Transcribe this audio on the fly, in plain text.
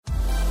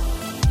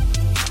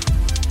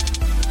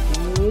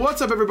What's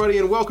up, everybody,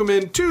 and welcome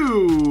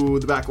into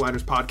the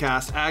Backliners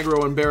podcast.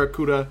 Aggro and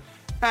Barracuda,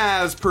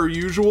 as per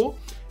usual.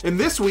 And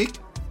this week,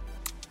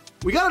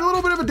 we got a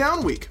little bit of a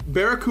down week.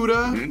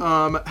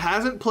 Barracuda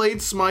hasn't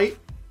played Smite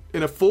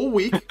in a full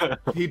week,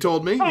 he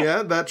told me.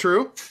 Yeah, that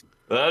true?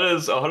 That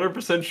is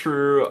 100%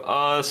 true.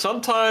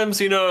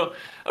 Sometimes,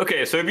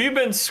 okay, so if you've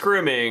been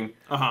scrimming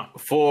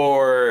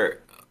for,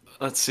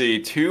 let's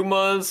see, 2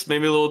 months,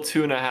 maybe a little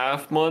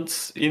 2.5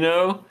 months, you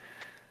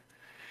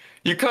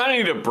kind of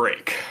need a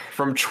break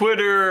from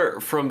Twitter,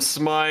 from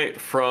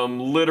Smite, from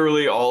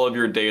literally all of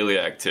your daily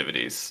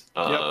activities.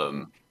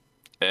 And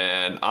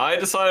I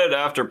decided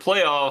after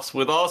playoffs,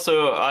 with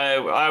also,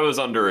 I was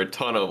under a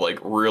ton of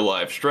real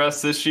life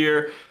stress this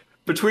year,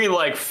 between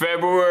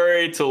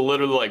February to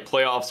literally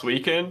playoffs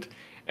weekend.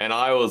 And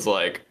I was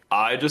like,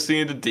 I just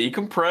need to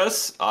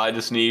decompress. I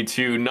just need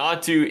to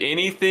not do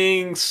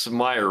anything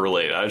Smite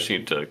related. I just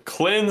need to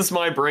cleanse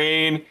my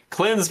brain,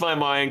 cleanse my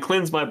mind,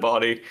 cleanse my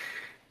body.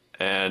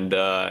 And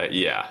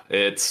yeah,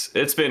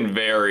 it's been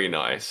very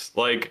nice.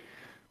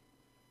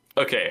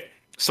 Okay,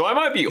 so I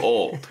might be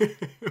old.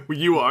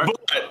 You are.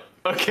 But,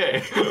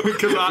 okay.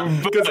 Because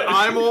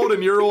I'm old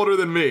and you're older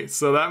than me.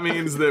 So that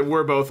means that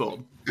we're both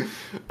old.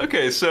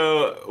 Okay,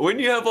 so when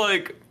you have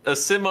a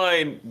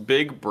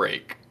semi-big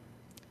break,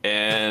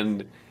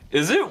 and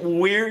is it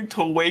weird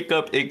to wake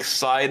up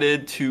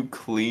excited to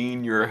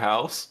clean your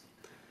house?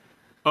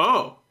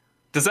 Oh.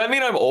 Does that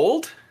mean I'm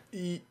old?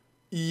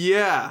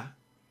 Yeah.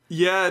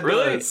 Yeah, it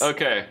really? does.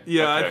 Okay.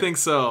 Yeah, okay. I think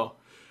so.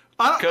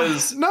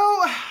 Because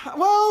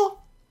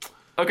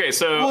okay,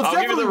 so I'll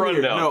give you the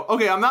rundown. No,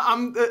 okay,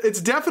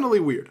 it's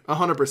definitely weird,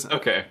 100%.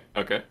 Okay.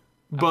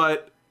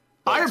 But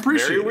I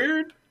appreciate very it.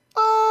 Weird?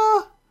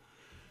 I'd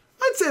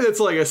say that's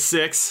a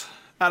 6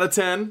 out of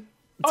 10.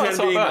 10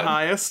 being the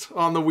highest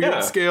on the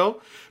weird scale.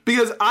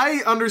 Because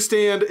I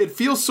understand it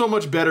feels so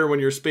much better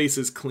when your space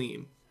is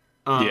clean.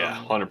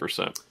 Yeah,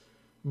 100%.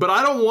 But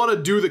I don't want to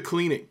do the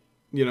cleaning,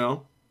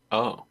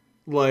 Oh.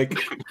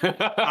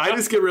 I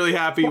just get really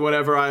happy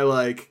whenever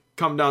I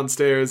come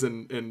downstairs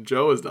and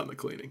Joe has done the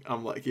cleaning.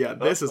 I'm like, yeah,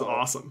 this is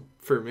awesome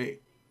for me.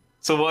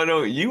 So why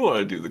don't you want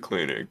to do the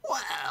cleaning?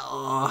 Well,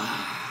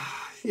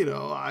 I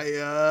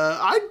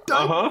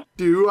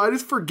do. I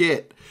just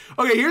forget.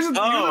 Okay, here's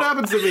what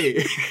happens to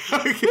me.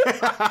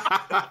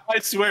 I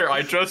swear,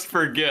 I just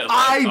forget.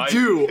 I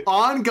do.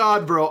 On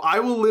God, bro. I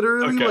will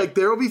literally,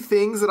 there will be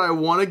things that I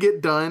want to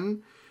get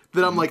done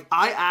that I'm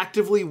I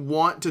actively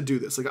want to do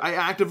this. I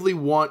actively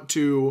want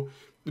to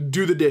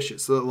do the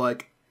dishes so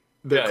that,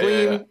 they're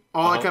clean,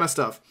 all that kind of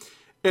stuff.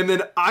 And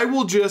then I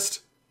will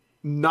just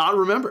not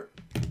remember.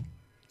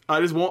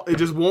 It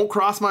just won't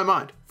cross my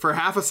mind for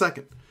half a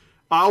second.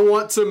 I'll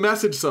want to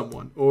message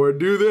someone or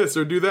do this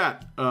or do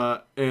that.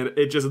 And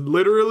it just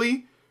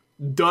literally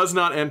does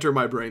not enter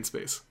my brain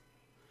space.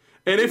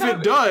 And if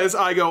it does,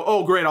 I go,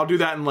 oh, great, I'll do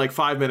that in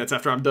 5 minutes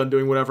after I'm done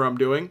doing whatever I'm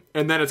doing.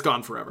 And then it's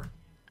gone forever.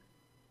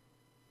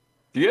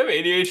 Do you have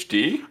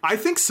ADHD? I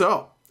think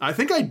so. I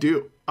think I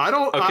do. I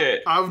don't.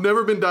 Okay. I've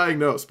never been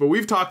diagnosed, but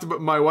we've talked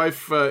about. My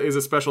wife is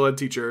a special ed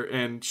teacher,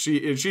 and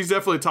she's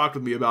definitely talked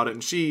with me about it.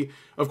 And she,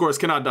 of course,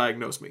 cannot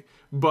diagnose me,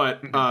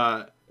 but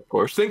of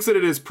course, thinks that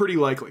it is pretty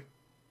likely.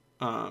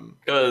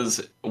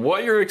 Because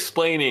what you're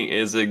explaining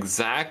is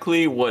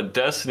exactly what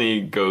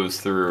Destiny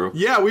goes through.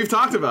 Yeah, we've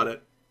talked about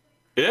it.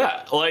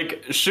 Yeah,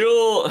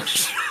 she'll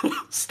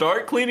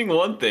start cleaning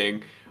one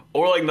thing,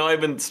 or not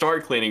even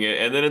start cleaning it,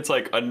 and then it's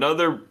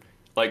another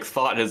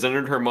thought has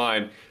entered her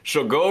mind.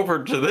 She'll go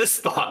over to this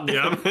thought,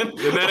 and then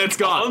it's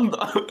gone.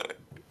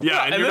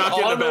 Yeah, and you're not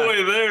getting it back. On the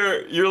way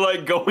there, you're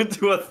going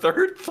to a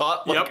third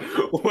thought,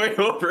 way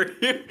over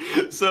here.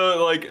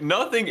 So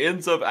nothing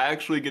ends up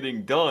actually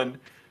getting done.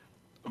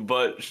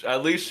 But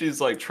at least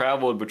she's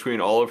traveled between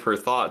all of her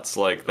thoughts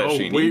that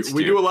she needs to.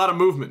 We do a lot of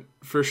movement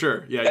for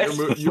sure. Yeah,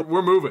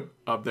 we're moving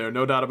up there,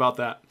 no doubt about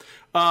that.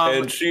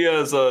 And she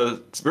has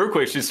real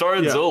quick. She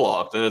started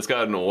Zoloft, and it's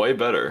gotten way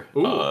better.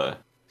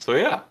 So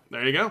yeah,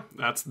 there you go.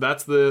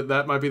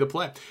 That might be the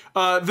play.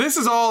 This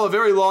is all a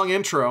very long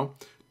intro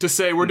to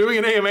say we're doing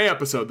an AMA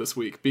episode this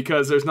week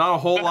because there's not a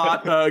whole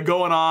lot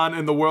going on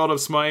in the world of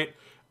Smite.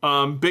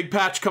 Big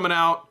patch coming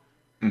out.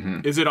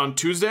 Mm-hmm. Is it on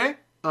Tuesday?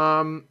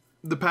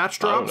 The patch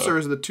drops, or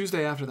is it the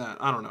Tuesday after that?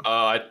 I don't know.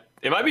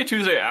 It might be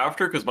Tuesday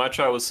after because my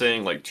chat was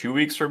saying 2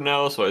 weeks from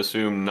now, so I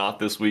assume not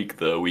this week,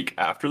 the week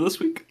after this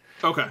week.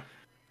 Okay,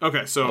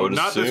 so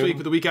not this week,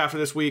 but the week after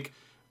this week.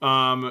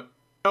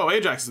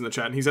 Ajax is in the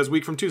chat, and he says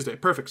week from Tuesday.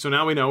 Perfect. So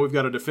now we know we've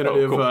got a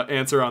definitive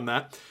answer on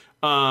that.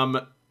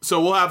 So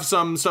we'll have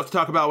some stuff to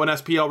talk about when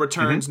SPL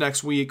returns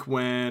next week,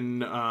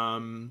 when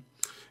and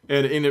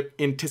in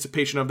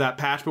anticipation of that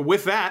patch. But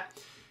with that,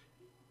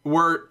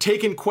 we're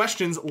taking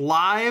questions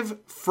live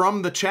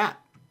from the chat.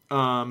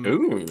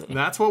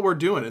 That's what we're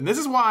doing. And this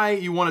is why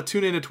you want to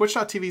tune in to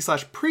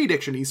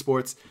twitch.tv/Prediction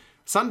Esports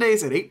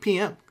Sundays at 8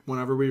 p.m.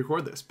 whenever we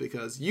record this,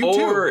 because you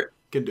too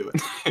can do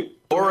it.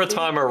 Or a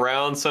time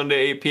around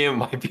Sunday 8 p.m.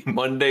 might be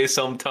Monday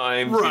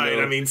sometimes. Right.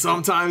 I mean,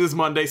 sometimes it's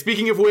Monday.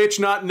 Speaking of which,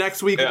 not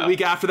next week. The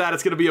week after that,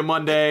 it's going to be a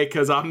Monday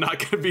because I'm not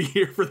going to be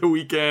here for the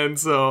weekend.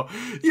 So,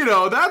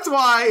 that's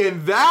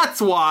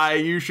why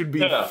you should be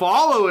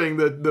following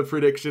the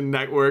Prediction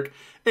Network.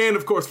 And,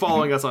 of course,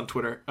 following us on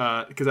Twitter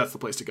because that's the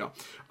place to go.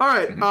 All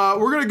right.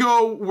 We're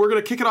going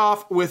to kick it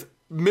off with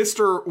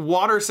Mr.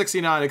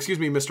 Water69. Excuse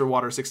me, Mr.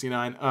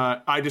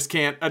 Water69. I just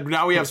can't.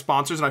 Now we have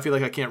sponsors, and I feel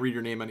like I can't read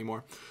your name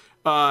anymore.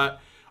 A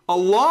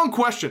long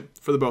question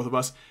for the both of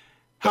us.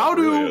 How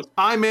do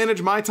I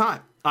manage my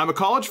time? I'm a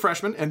college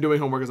freshman and doing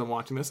homework as I'm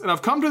watching this, and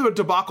I've come to a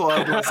debacle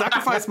of do I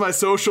sacrifice my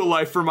social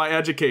life for my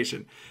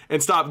education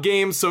and stop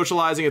games,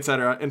 socializing,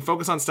 etc., and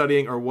focus on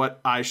studying or what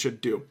I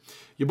should do.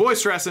 Your boy's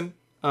stressing.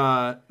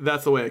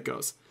 That's the way it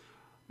goes.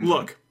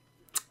 Look,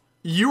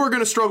 you are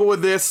going to struggle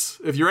with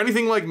this. If you're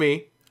anything like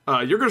me,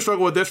 you're going to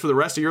struggle with this for the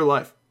rest of your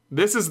life.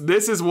 This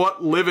is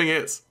what living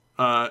is.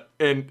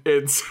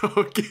 And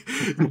so,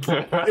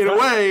 in a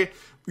way,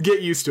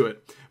 get used to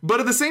it. But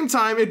at the same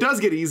time, it does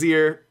get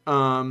easier.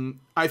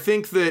 I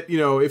think that,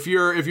 if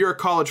you're a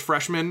college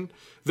freshman,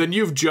 then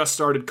you've just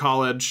started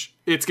college.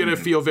 It's going to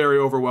feel very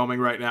overwhelming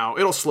right now.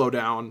 It'll slow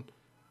down.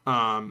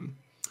 And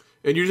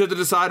you just have to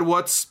decide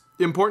what's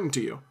important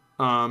to you.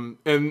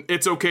 And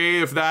it's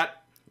okay if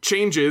that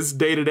changes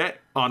day to day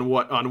on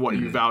what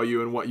you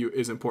value and what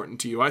is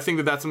important to you. I think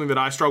that that's something that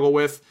I struggle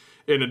with,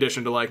 in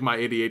addition to like my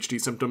ADHD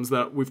symptoms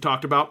that we've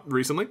talked about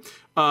recently,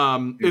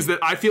 is that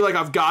I feel like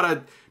I've got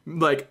to,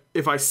 like,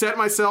 if I set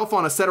myself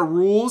on a set of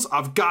rules,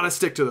 I've got to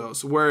stick to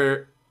those.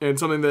 And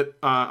something that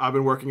I've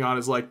been working on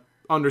is like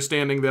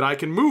understanding that I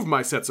can move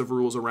my sets of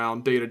rules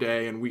around day to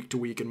day and week to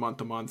week and month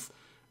to month,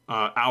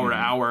 hour to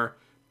hour,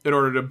 in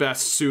order to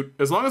best suit,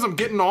 as long as I'm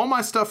getting all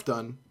my stuff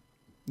done,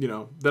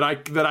 that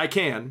I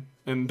can.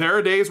 And there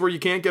are days where you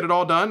can't get it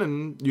all done,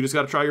 and you just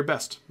got to try your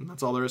best. And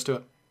that's all there is to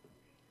it.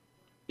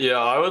 Yeah,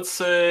 I would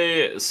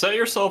say set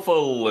yourself a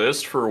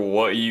list for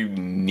what you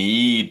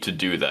need to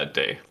do that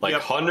day. Like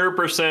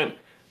 100%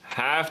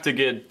 have to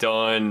get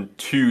done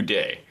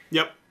today.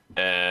 Yep.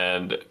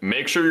 And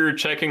make sure you're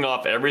checking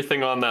off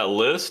everything on that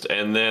list.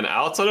 And then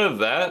outside of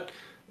that,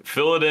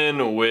 fill it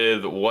in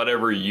with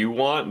whatever you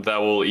want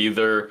that will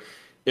either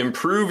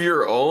improve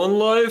your own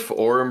life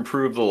or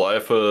improve the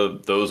life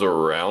of those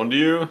around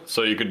you.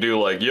 So you could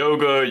do like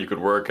yoga, you could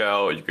work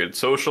out, you could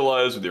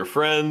socialize with your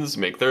friends,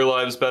 make their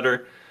lives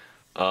better.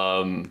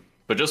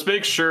 But just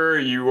make sure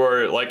you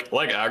are, like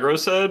Agro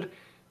said,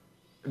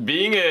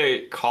 being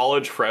a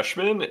college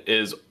freshman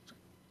is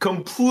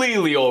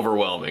completely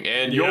overwhelming,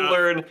 and you'll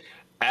learn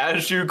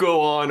as you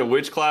go on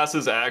which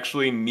classes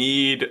actually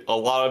need a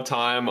lot of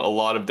time, a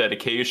lot of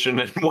dedication,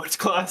 and which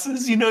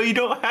classes you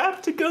don't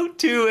have to go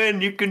to,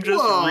 and you can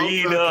just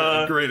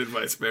read. Great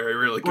advice, Barry.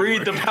 Really good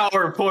read work. The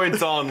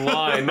PowerPoints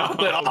online. Not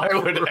that I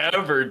would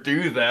ever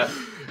do that.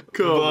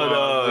 Come on,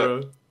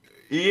 bro.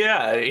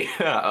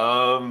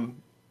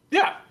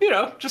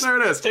 Just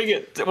there it is. Take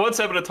it one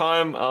step at a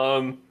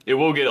time. It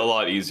will get a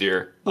lot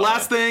easier.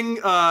 Last thing,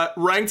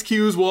 ranked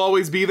queues will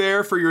always be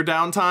there for your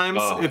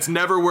downtimes. It's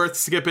never worth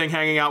skipping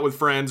hanging out with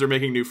friends or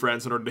making new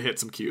friends in order to hit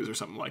some queues or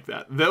something like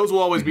that. Those will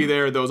always be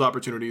there. Those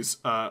opportunities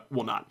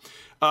will not.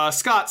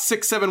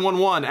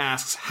 Scott6711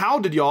 asks, how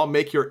did y'all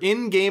make your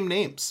in-game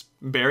names?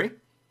 Barry?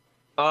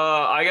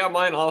 I got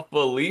mine off of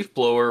a leaf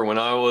blower when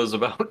I was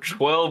about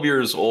 12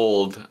 years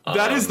old.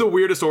 That is the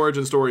weirdest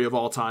origin story of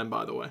all time,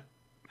 by the way.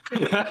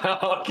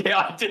 Okay,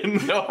 I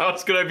didn't know I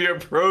was going to be a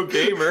pro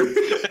gamer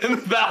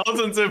and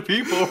thousands of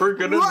people were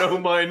going to know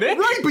my name.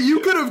 Right, but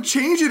you could have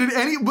changed it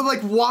but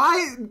like,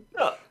 why?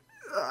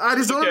 I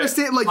just don't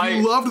understand. Like,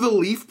 you loved the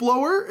leaf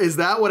blower? Is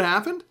that what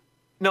happened?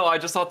 No, I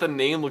just thought the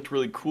name looked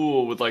really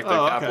cool with like the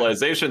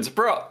capitalizations.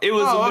 Bro, it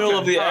was the middle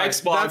of the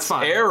Xbox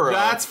era.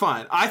 That's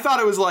fine. I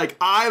thought it was like,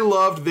 I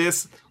loved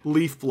this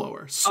leaf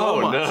blower so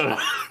much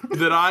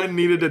that I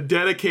needed to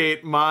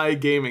dedicate my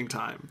gaming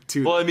time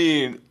to. Well, I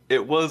mean,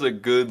 it was a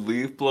good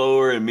leaf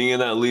blower, and me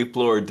and that leaf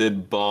blower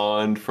did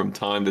bond from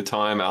time to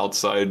time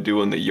outside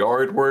doing the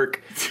yard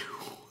work.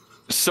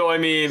 So, I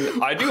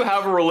mean, I do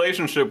have a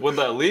relationship with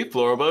that leaf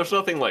blower, but there's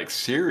nothing like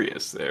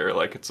serious there.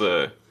 Like, it's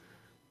a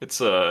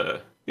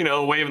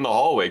wave in the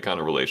hallway kind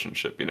of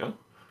relationship,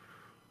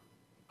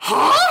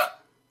 Huh?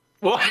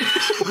 What?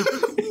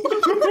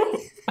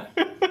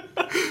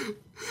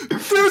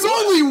 There's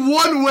only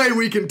one way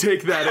we can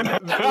take that in,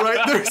 right?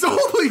 There's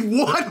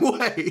only one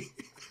way.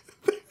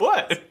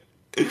 What?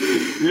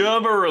 You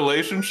have a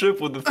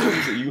relationship with the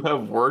things that you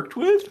have worked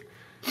with?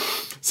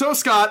 So,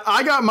 Scott,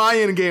 I got my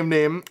in-game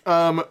name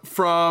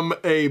from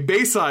a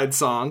Bayside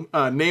song,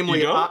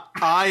 namely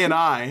I and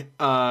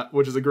I,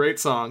 which is a great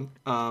song,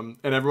 and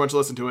everyone should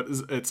listen to it.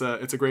 It's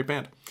a great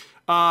band.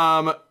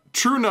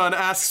 True Nun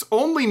asks,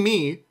 only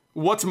me,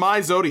 what's my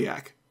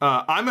zodiac?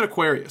 I'm an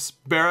Aquarius.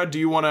 Barra, do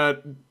you want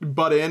to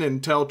butt in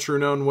and tell True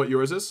Nun what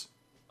yours is?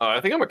 I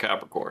think I'm a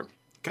Capricorn.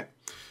 Okay.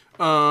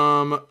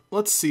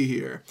 Let's see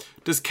here.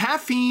 Does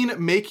caffeine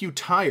make you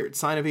tired?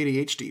 Sign of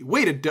ADHD.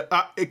 Wait,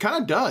 it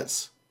kind of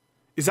does.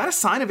 Is that a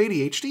sign of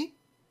ADHD?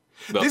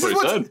 This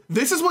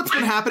is what's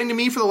been happening to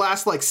me for the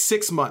last like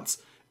 6 months.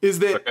 Is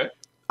that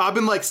I've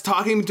been like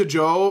talking to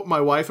Joe,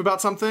 my wife,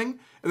 about something,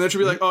 and then she'll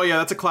be like, "Oh yeah,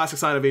 that's a classic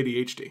sign of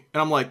ADHD,"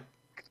 and I'm like,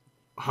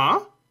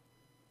 "Huh?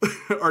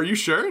 Are you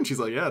sure?" And she's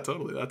like, "Yeah,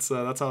 totally. That's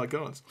how it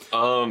goes."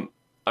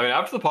 I mean,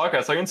 after the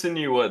podcast, I can send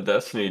you what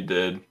Destiny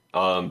did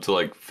to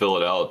like fill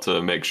it out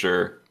to make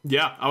sure.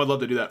 Yeah, I would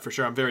love to do that for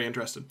sure. I'm very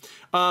interested.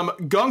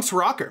 Gunks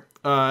Rocker.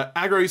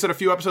 Agro, you said a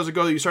few episodes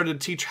ago that you started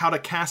to teach how to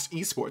cast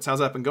esports. How's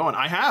that been going?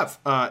 I have,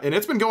 and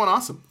it's been going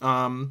awesome.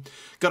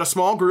 Got a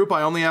small group.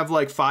 I only have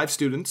like 5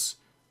 students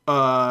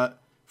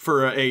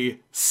for a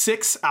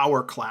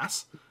 6-hour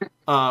class,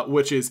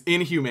 which is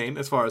inhumane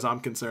as far as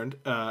I'm concerned.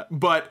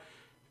 But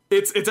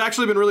it's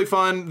actually been really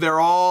fun. They're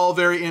all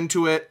very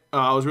into it.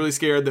 I was really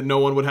scared that no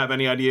one would have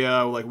any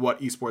idea like what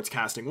esports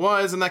casting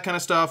was and that kind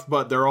of stuff,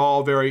 but they're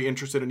all very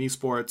interested in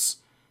esports.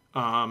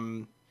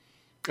 And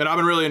I've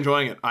been really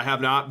enjoying it. I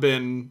have not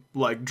been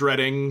like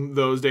dreading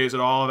those days at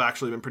all. I've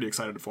actually been pretty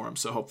excited for them.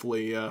 So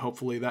hopefully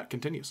that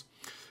continues.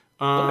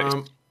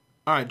 All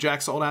right,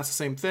 Jack Salt asked the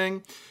same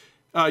thing.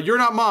 You're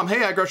not mom.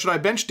 Hey, Agro, should I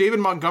bench David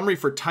Montgomery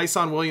for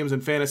Tyson Williams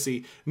in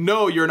fantasy?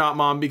 No, you're not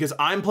mom, because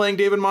I'm playing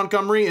David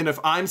Montgomery, and if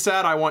I'm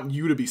sad, I want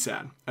you to be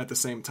sad at the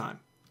same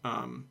time.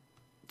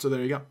 So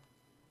there you go.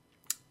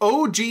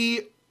 OG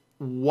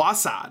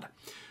Wasad.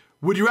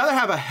 Would you rather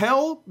have a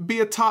Hell be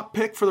a top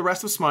pick for the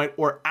rest of Smite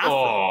or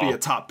Afro be a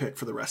top pick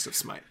for the rest of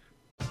Smite?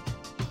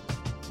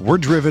 We're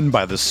driven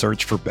by the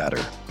search for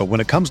better. But when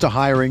it comes to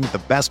hiring,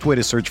 the best way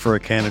to search for a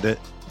candidate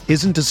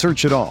isn't to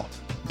search at all.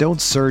 Don't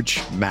search,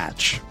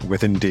 match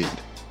with Indeed.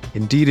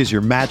 Indeed is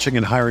your matching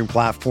and hiring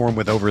platform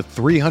with over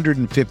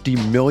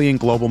 350 million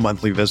global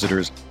monthly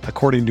visitors,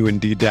 according to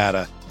Indeed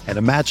data, and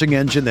a matching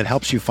engine that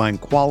helps you find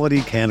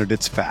quality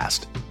candidates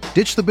fast.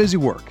 Ditch the busy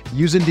work.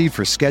 Use Indeed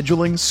for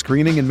scheduling,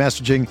 screening, and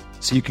messaging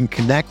so you can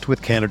connect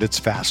with candidates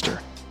faster.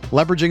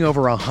 Leveraging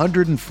over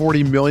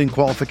 140 million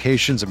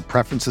qualifications and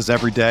preferences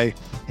every day,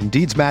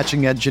 Indeed's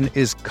matching engine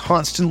is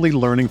constantly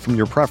learning from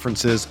your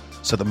preferences,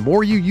 so the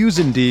more you use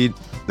Indeed,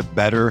 the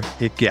better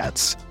it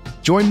gets.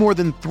 Join more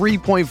than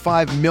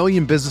 3.5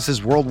 million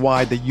businesses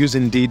worldwide that use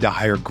Indeed to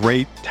hire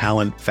great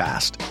talent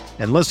fast.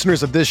 And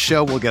listeners of this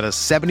show will get a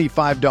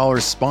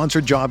 $75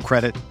 sponsored job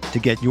credit to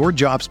get your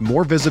jobs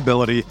more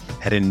visibility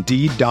at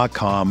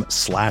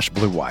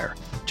Indeed.com/Blue Wire.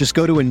 Just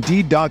go to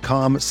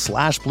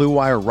Indeed.com/Blue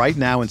Wire right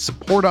now and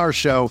support our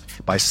show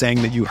by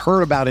saying that you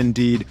heard about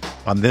Indeed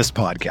on this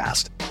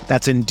podcast.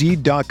 That's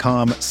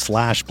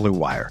Indeed.com/Blue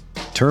Wire.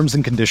 Terms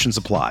and conditions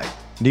apply.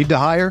 Need to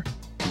hire?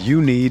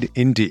 You need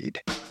Indeed.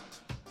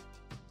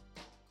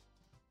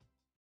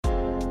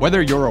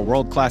 Whether you're a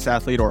world-class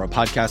athlete or a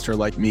podcaster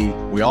like me,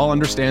 we all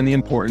understand the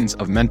importance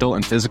of mental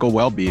and physical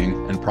well-being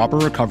and proper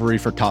recovery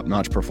for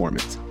top-notch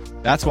performance.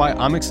 That's why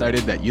I'm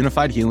excited that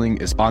Unified Healing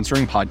is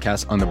sponsoring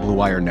podcasts on the Blue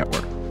Wire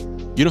Network.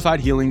 Unified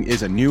Healing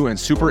is a new and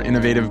super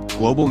innovative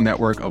global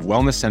network of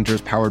wellness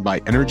centers powered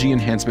by Energy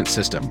Enhancement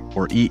System,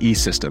 or EE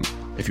System.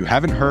 If you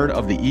haven't heard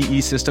of the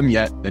EE System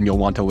yet, then you'll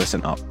want to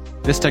listen up.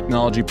 This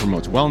technology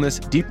promotes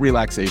wellness, deep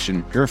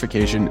relaxation,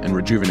 purification, and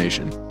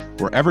rejuvenation.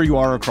 Wherever you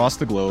are across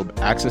the globe,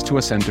 access to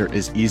a center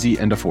is easy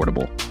and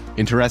affordable.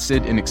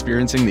 Interested in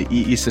experiencing the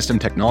EE System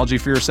technology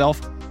for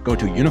yourself? Go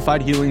to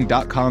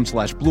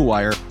unifiedhealing.com/Blue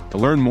Wire to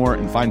learn more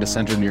and find a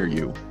center near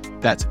you.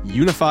 That's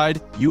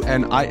unified,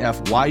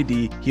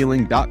 UNIFYD,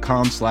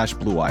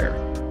 healing.com/Blue Wire.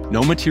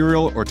 No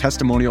material or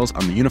testimonials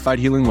on the Unified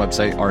Healing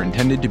website are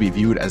intended to be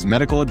viewed as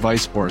medical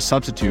advice or a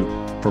substitute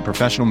for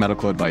professional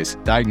medical advice,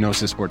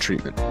 diagnosis, or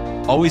treatment.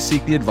 Always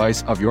seek the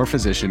advice of your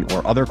physician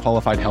or other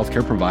qualified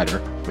healthcare provider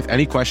with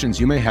any questions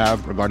you may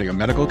have regarding a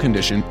medical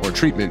condition or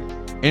treatment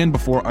and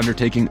before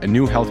undertaking a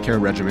new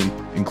healthcare regimen,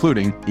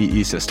 including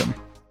EE System.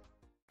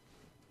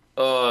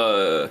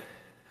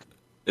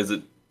 Is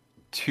it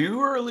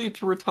too early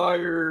to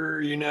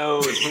retire? You know,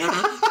 is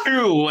it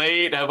too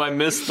late? Have I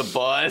missed the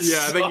bus?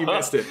 Yeah, I think you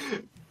missed it.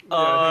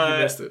 I think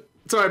you missed it.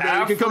 It's all right,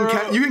 man.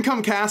 You can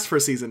come cast for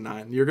season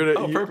 9. You're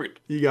gonna.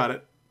 Perfect. You got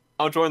it.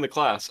 I'll join the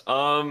class.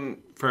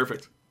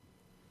 Perfect.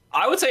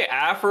 I would say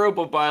Afro,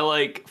 but by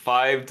like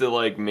 5 to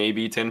like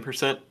maybe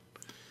 10%.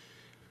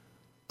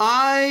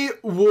 I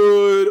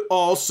would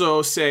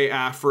also say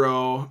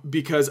Afro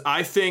because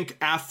I think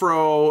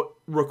Afro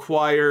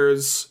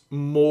requires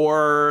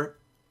more.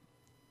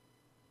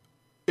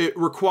 It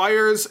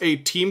requires a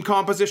team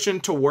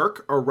composition to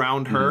work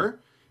around her,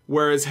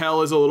 whereas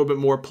Hell is a little bit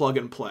more plug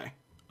and play.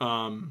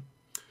 And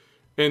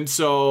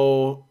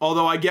so,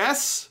 although I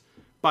guess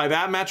by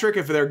that metric,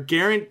 if they're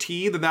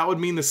guaranteed, then that would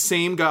mean the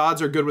same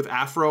gods are good with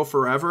Afro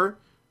forever.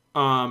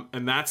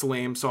 And that's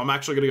lame. So I'm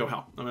actually going to go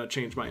Hell. I'm going to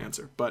change my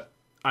answer. But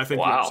I think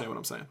you understand what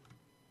I'm saying.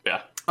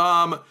 Yeah.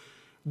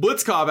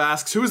 Blitzkov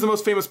asks, who is the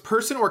most famous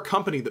person or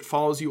company that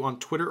follows you on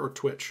Twitter or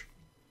Twitch?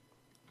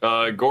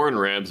 Gordon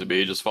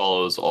Ramsay just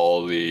follows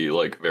all the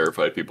like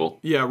verified people.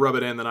 Yeah, rub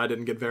it in that I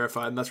didn't get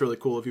verified, and that's really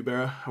cool of you,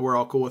 Barra. We're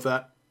all cool with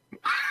that.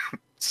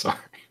 Sorry.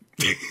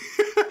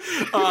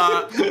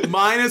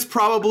 Mine is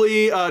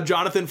probably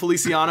Jonathan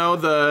Feliciano,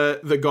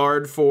 the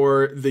guard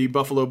for the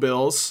Buffalo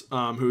Bills,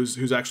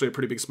 who's actually a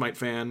pretty big Smite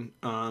fan.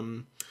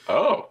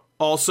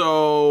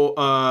 Also,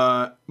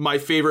 my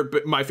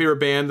favorite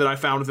band that I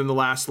found within the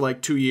last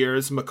 2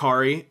 years,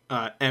 Makari,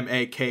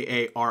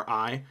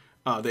 Makari.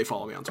 They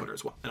follow me on Twitter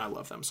as well, and I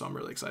love them, so I'm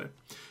really excited.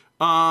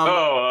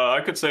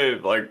 I could say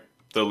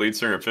the lead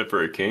singer of Fit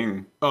for a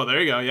King. Oh,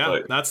 there you go. Yeah,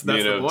 that's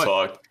the boy.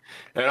 Talk.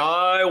 And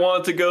I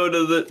want to go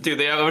to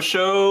they have a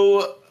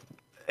show,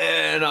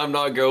 and I'm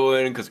not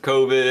going because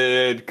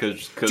COVID.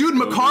 Dude,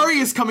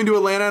 Makari is coming to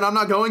Atlanta, and I'm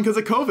not going because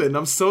of COVID, and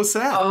I'm so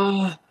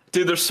sad.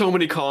 Dude, there's so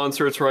many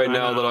concerts right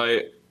now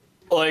that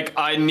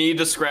I need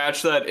to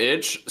scratch that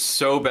itch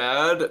so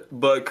bad,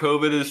 but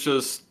COVID is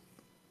just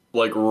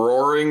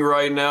roaring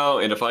right now,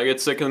 and if I get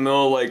sick in the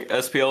middle of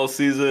SPL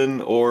season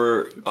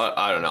or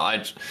I don't know,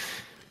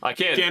 I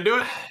can't do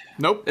it.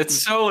 Nope.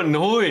 It's so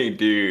annoying,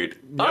 dude.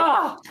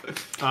 Yep.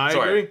 I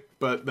agree,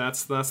 but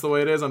that's the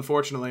way it is,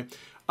 unfortunately.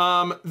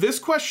 This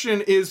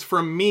question is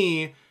from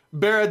me.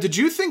 Barra, did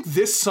you think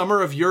this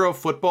summer of Euro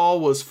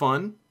football was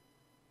fun?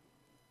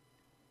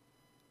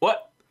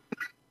 What?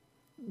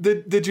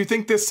 Did you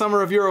think this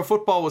summer of Euro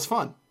football was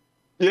fun?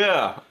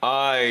 Yeah,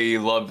 I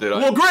loved it.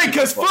 Well, great,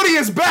 because footy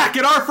is back,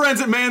 and our friends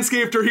at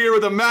Manscaped are here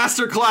with a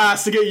master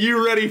class to get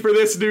you ready for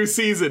this new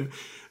season.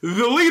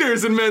 The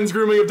leaders in men's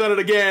grooming have done it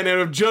again and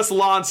have just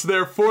launched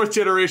their 4th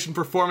generation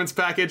performance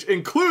package.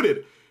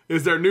 Included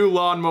is their new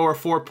Lawnmower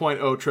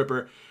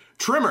 4.0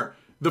 trimmer.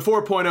 The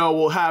 4.0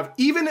 will have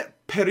even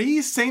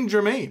Paris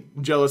Saint-Germain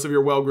jealous of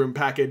your well-groomed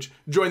package.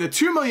 Join the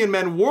 2 million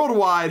men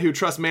worldwide who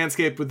trust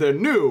Manscaped with their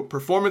new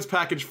Performance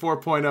Package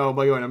 4.0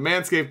 by going to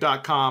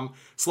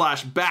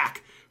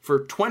manscaped.com/back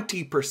for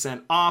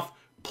 20% off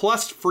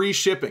plus free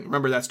shipping.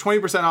 Remember, that's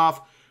 20%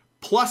 off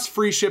plus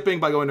free shipping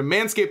by going to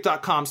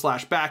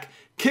manscaped.com/back.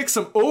 Kick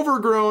some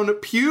overgrown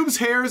pubes,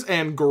 hairs,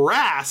 and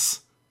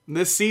grass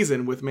this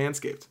season with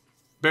Manscaped.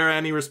 Barra,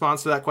 any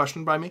response to that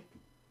question by me?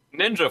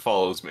 Ninja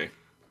follows me.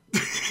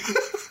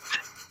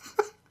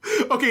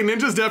 Okay,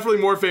 Ninja's definitely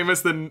more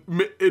famous than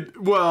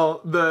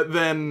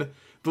the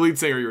lead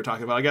singer you were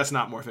talking about. I guess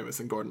not more famous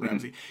than Gordon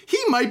Ramsay. He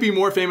might be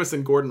more famous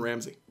than Gordon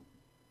Ramsay.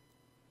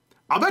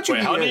 I'll bet you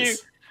he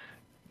is.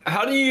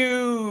 How do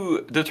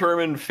you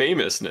determine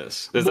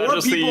famousness? Is that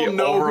just the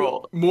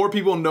overall? More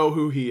people know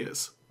who he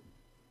is.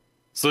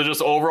 So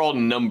just overall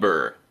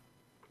number,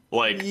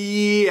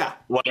 yeah,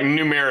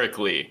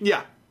 numerically.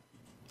 Yeah,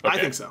 okay.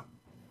 I think so.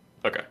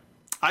 Okay.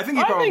 I think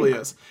he probably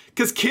is.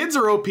 Because kids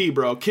are OP,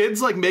 bro.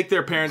 Kids make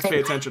their parents pay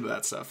attention to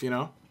that stuff, you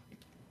know?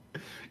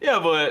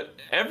 Yeah, but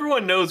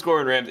everyone knows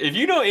Gordon Ramsay. If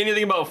you know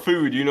anything about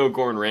food, you know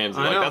Gordon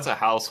Ramsay. That's a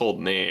household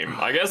name.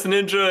 I guess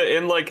Ninja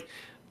in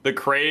the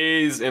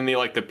craze in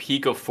the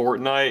peak of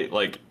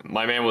Fortnite,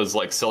 my man was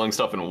selling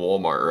stuff in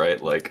Walmart,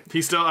 right?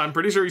 I'm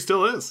pretty sure he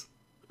still is.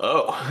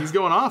 Oh. He's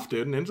going off,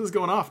 dude. Ninja's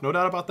going off. No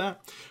doubt about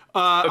that. Okay,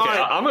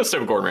 right. I'm going to stay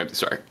with Gordon Ramsay,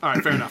 sorry. All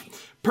right, fair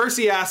enough.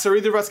 Percy asks, are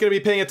either of us going to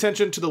be paying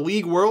attention to the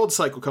League World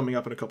cycle coming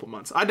up in a couple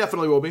months? I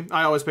definitely will be.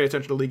 I always pay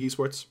attention to League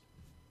Esports.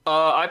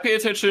 I pay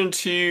attention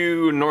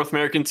to North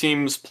American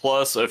teams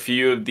plus a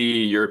few of the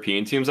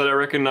European teams that I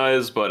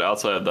recognize, but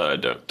outside of that, I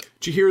don't.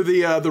 Did you hear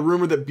the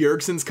rumor that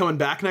Bjergsen's coming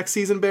back next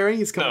season, Barry?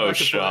 He's coming back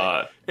to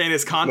play. And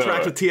his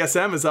contract with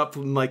TSM is up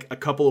in a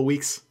couple of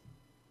weeks.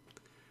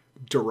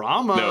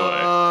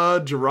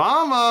 Drama. It's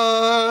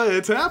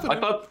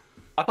happening.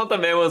 I thought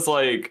that man was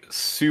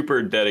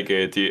super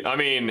dedicated to you. I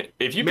mean,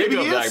 if you pick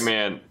up that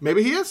man,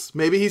 maybe he is.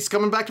 Maybe he's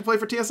coming back to play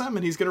for TSM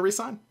and he's going to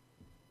resign.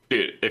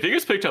 Dude, if he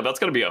gets picked up, that's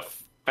going to be a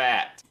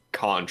fat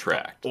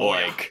contract.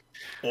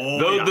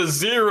 The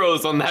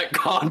zeros on that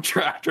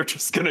contract are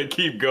just going to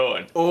keep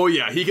going. Oh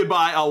yeah, he could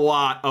buy a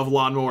lot of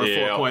Lawnmower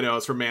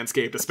 4.0s from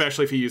Manscaped,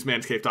 especially if you use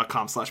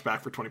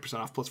manscaped.com/back for 20%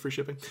 off plus free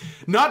shipping.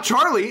 Not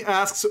Charlie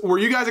asks, were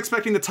you guys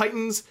expecting the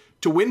Titans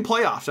to win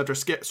playoffs after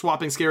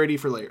swapping Scary D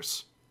for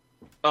layers?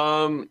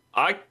 I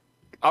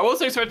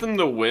wasn't expecting them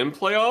to win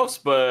playoffs,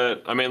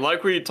 but I mean,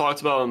 like we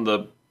talked about in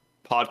the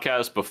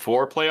podcast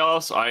before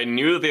playoffs, I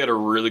knew that they had a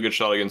really good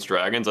shot against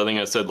Dragons. I think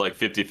I said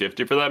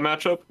 50-50 for that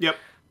matchup. Yep.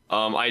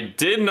 I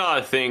did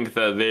not think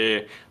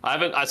that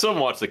I still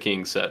haven't watched the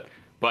Kings set,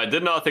 but I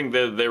did not think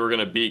that they were going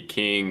to beat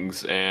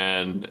Kings.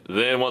 And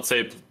then once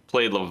they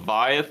played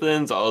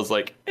Leviathans, I was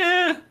like,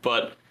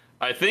 but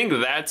I think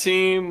that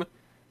team,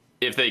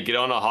 if they get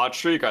on a hot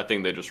streak, I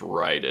think they just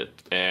ride it.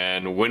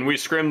 And when we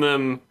scrimmed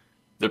them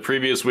the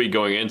previous week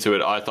going into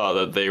it, I thought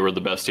that they were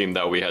the best team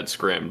that we had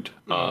scrimmed.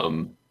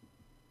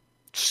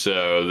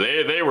 So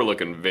they were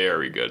looking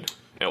very good.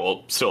 And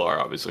well, still are,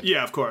 obviously.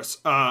 Yeah, of course.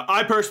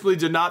 I personally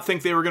did not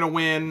think they were going to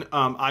win.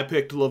 I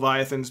picked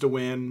Leviathans to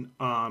win.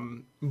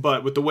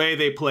 But with the way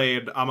they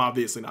played, I'm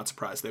obviously not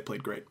surprised. They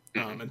played great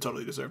and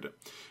totally deserved it.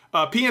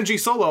 PNG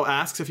Solo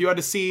asks, if you had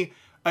to see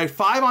a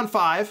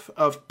 5-on-5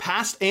 of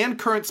past and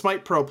current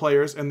Smite Pro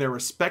players and their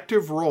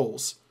respective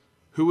roles,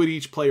 who would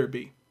each player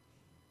be?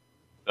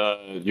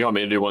 You want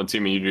me to do one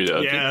team and you do the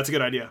other? Yeah, that's a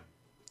good idea.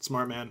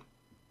 Smart man.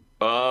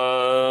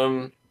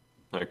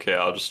 Okay,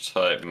 I'll just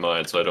type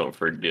mine so I don't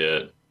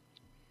forget.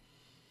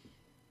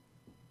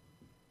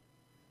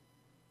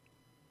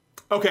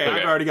 Okay,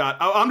 I've already got.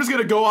 I'm just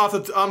gonna go off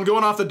the. I'm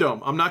going off the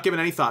dome. I'm not giving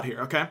any thought here.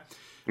 Okay.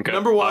 Okay.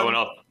 Number one. I went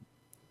up.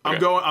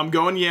 Okay. I'm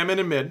going Yemen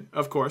in mid,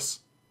 of course.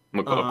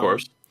 Of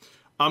course.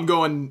 I'm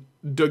going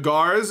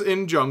Dagars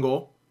in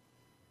jungle.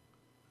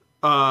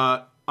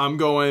 I'm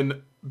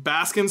going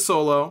Baskin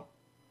solo.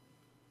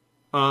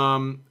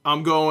 I'm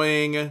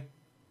going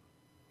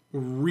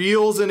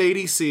Reels in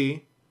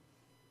ADC.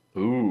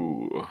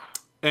 Ooh.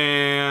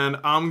 And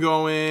I'm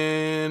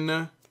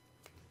going.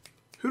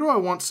 Who do I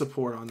want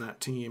support on that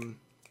team?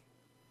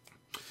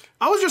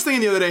 I was just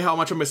thinking the other day how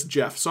much I miss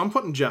Jeff, so I'm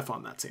putting Jeff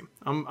on that team.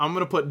 I'm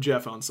gonna put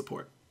Jeff on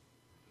support.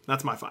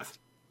 That's my 5.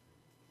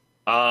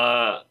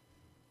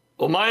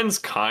 Well, mine's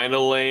kind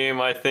of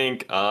lame, I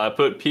think. I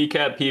put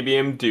PCAT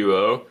PBM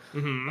duo,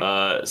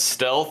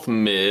 stealth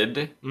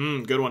mid,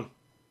 good one.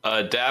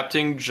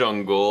 Adapting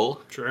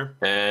jungle, Sure.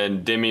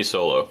 and Demi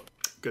solo.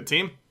 Good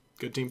team.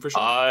 Good team for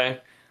sure.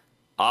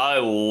 I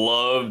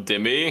love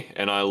Demi,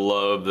 and I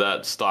love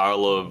that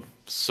style of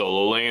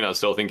solo lane. I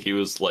still think he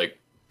was like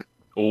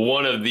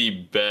one of the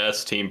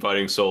best team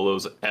fighting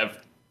solos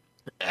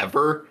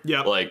ever.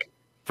 Yeah. Like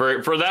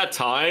for that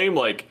time,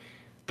 like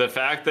the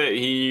fact that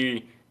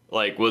he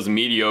like was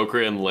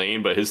mediocre in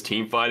lane, but his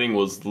team fighting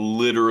was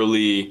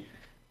literally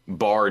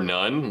bar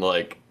none.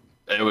 Like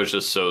it was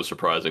just so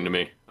surprising to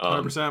me.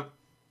 100%.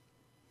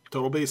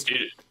 Total beast.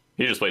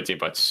 He just played team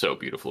fights so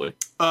beautifully.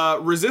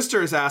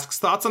 Resistors asks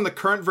thoughts on the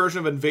current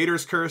version of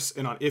Invader's Curse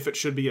and on if it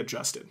should be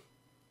adjusted.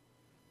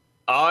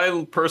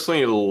 I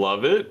personally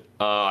love it.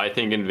 I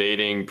think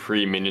invading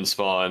pre-minion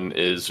spawn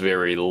is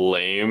very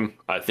lame.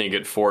 I think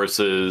it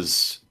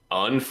forces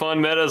unfun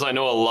metas. I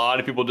know a lot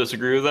of people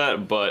disagree with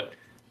that, but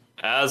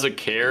as a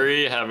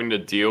carry, having to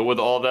deal with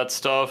all that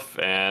stuff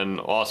and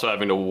also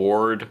having to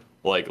ward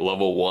like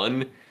level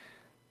 1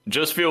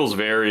 just feels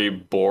very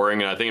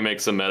boring, and I think it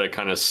makes the meta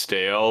kind of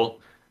stale,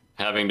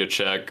 having to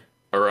check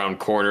around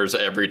corners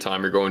every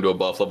time you're going to a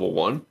buff level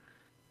 1.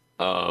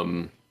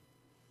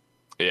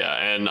 Yeah,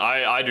 and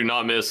I do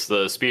not miss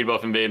the speed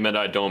buff invade meta.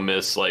 I don't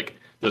miss like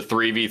the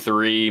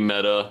 3v3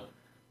 meta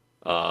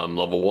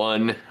level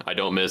 1. I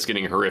don't miss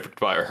getting horrific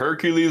by a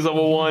Hercules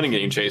level 1 and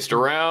getting chased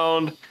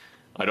around.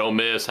 I don't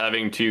miss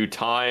having to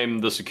time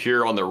the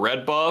secure on the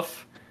red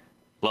buff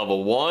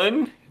level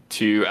 1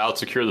 to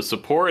out-secure the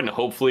support, and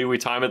hopefully we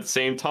time at the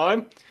same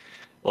time.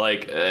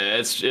 Like,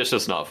 it's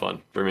just not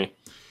fun for me.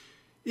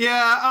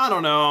 Yeah, I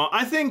don't know.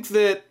 I think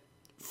that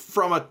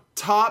from a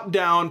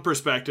top-down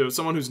perspective,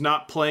 someone who's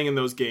not playing in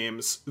those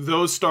games,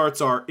 those starts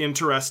are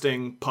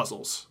interesting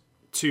puzzles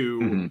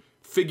to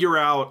figure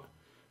out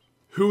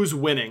who's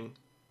winning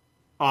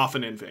off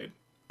an invade.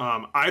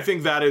 I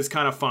think that is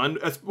kind of fun,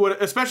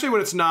 especially when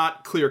it's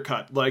not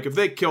clear-cut. Like, if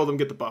they kill them,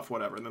 get the buff,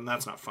 whatever, then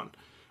that's not fun.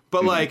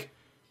 But, like,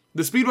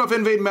 the speed buff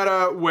invade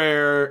meta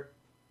where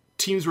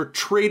teams were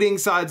trading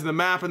sides of the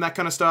map and that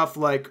kind of stuff,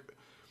 like,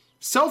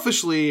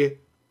 selfishly,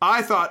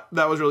 I thought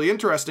that was really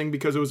interesting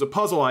because it was a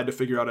puzzle I had to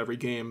figure out every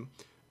game.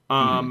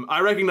 I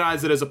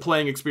recognize that as a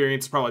playing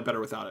experience, it's probably better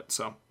without it,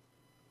 so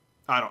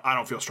I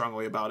don't feel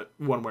strongly about it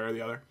one way or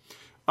the other.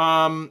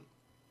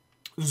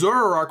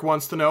 Zurarark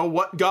wants to know,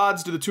 what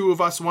gods do the two of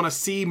us want to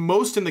see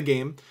most in the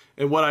game,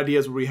 and what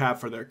ideas would we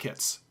have for their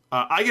kits?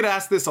 I get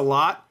asked this a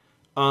lot.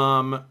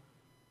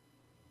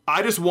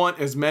 I just want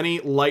as many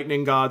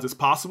lightning gods as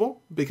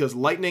possible, because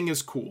lightning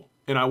is cool,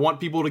 and I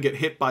want people to get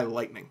hit by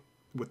lightning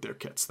with their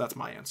kits. That's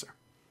my answer.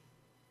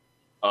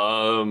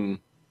 Honestly,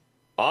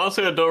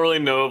 I don't really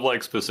know of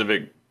like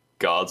specific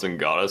gods and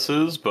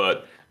goddesses,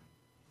 but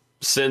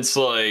since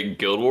like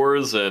Guild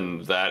Wars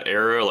and that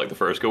era, like the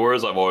first Guild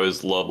Wars, I've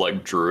always loved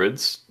like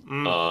druids.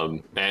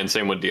 And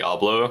same with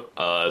Diablo.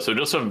 So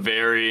just a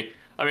very,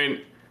 I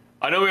mean,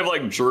 I know we have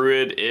like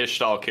druid-ish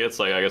style kits,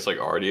 like I guess like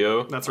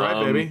Ardio. That's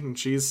right, baby. And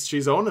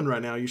she's owning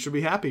right now. You should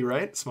be happy,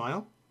 right?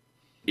 Smile.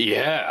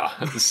 Yeah,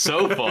 it's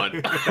so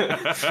fun.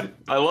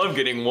 I love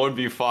getting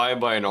 1v5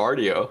 by an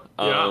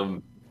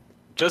Ardio.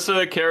 Just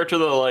a character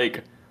that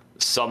like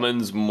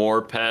summons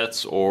more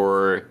pets,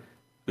 or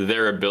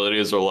their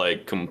abilities are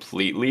like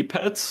completely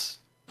pets.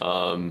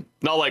 Not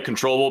like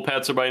controllable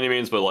pets or by any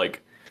means, but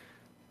like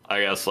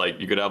I guess like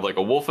you could have like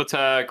a wolf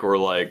attack or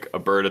like a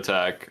bird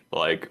attack,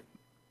 like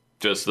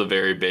just the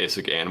very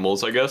basic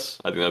animals, I guess.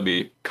 I think that'd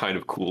be kind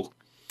of cool.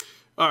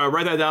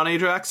 Write that down,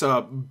 Ajax.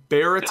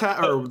 Bear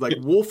attack, or like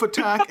wolf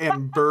attack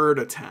and bird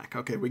attack.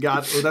 Okay, we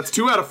got, that's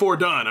 2 out of 4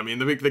 done. I mean,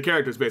 the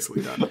character's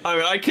basically done. I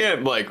mean, I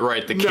can't like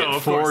write the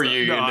kit for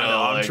you. No, you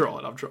know, I'm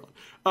trolling.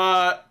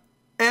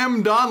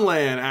 M.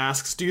 Donlan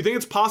asks, do you think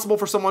it's possible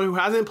for someone who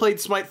hasn't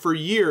played Smite for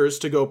years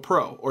to go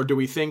pro? Or do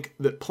we think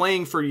that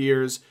playing for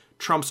years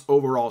trumps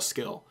overall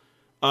skill?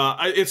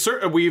 It's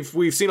certain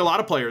we've seen a lot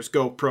of players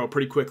go pro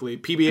pretty quickly.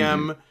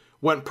 PBM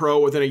went pro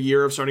within a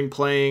year of starting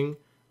playing.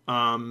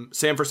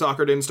 Sam for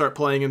Soccer didn't start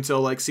playing until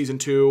like season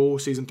 2,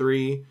 season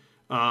 3.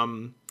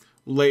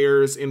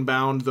 Layers,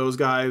 Inbound, those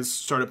guys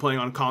started playing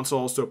on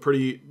console, so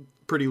pretty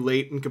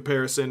late in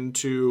comparison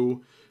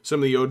to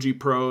some of the OG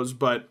pros,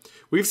 but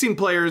we've seen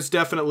players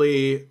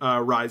definitely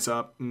rise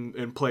up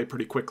and play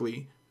pretty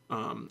quickly.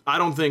 I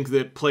don't think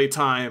that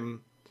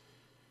playtime,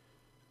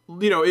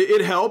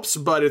 it helps,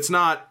 but it's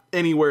not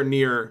anywhere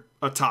near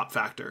a top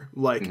factor.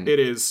 Like it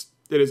is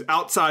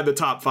outside the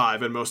top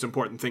 5 and most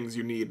important things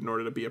you need in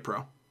order to be a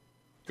pro.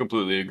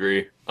 Completely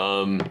agree.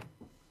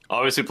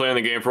 Obviously playing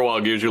the game for a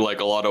while gives you like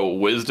a lot of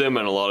wisdom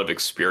and a lot of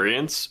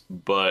experience,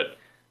 but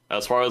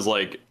as far as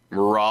like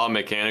raw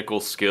mechanical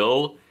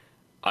skill,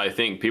 I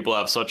think people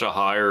have such a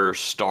higher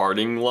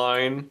starting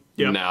line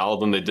now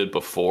than they did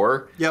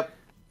before. Yep.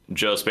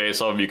 Just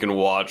based off, you can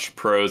watch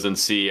pros and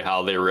see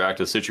how they react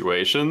to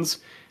situations.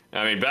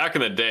 I mean, back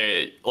in the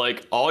day,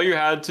 like all you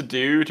had to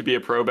do to be a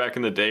pro back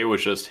in the day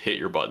was just hit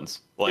your buttons.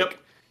 Like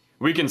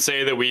we can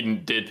say that we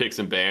did picks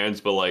and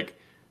bans, but like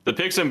the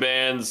picks and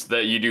bans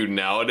that you do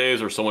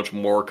nowadays are so much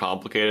more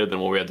complicated than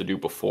what we had to do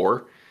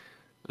before.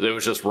 It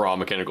was just raw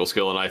mechanical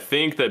skill. And I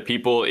think that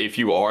people, if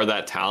you are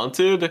that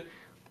talented,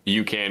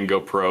 you can go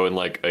pro in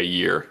like a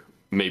year,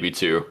 maybe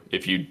 2,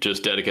 if you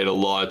just dedicate a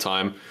lot of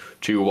time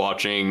to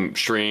watching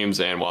streams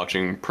and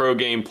watching pro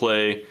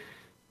gameplay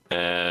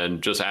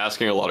and just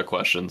asking a lot of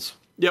questions.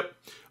 Yep.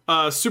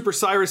 Super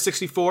Cyrus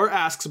 64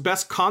 asks,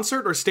 best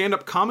concert or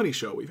stand-up comedy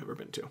show we've ever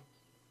been to?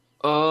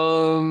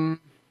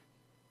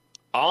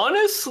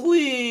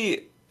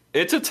 Honestly,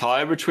 it's a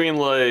tie between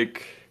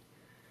like,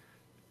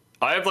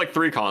 I have like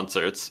 3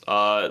 concerts.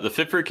 The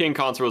Fit for King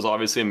concert was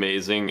obviously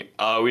amazing.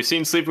 We've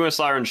seen Sleeping with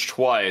Sirens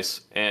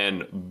twice,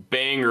 and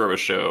banger of a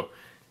show.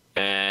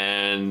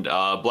 And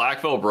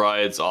Black Veil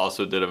Brides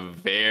also did a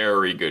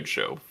very good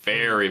show.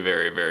 Very,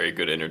 very, very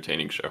good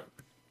entertaining show.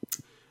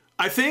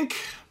 I think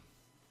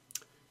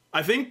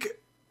I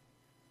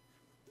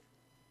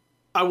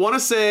want to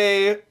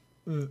say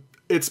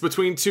it's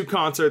between 2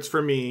 concerts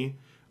for me.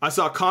 I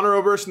saw Conor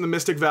Oberst and the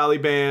Mystic Valley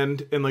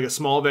Band in like a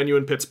small venue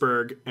in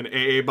Pittsburgh, and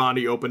AA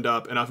Bondi opened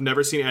up, and I've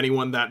never seen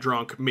anyone that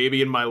drunk,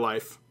 maybe in my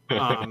life.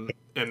 And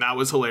that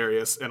was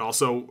hilarious and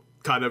also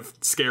kind of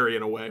scary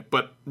in a way,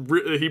 but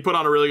he put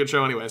on a really good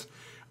show anyways.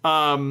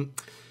 But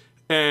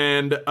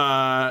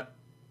my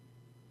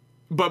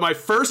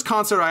first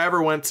concert I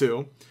ever went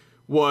to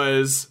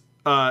was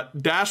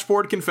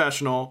Dashboard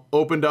Confessional,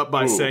 opened up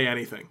by Say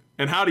Anything.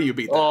 And how do you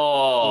beat that?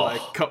 Oh.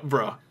 Like,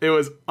 bro, it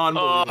was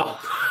unbelievable.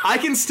 I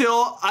can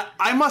still,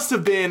 I must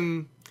have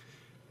been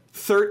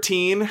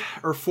 13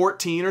 or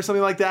 14 or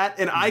something like that,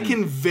 and I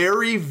can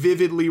very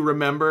vividly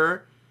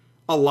remember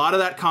a lot of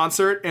that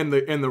concert and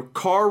the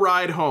car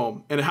ride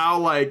home and how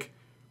like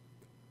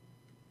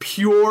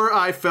pure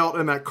I felt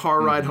in that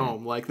car ride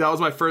home. Like that was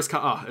my first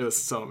it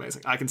was so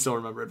amazing. I can still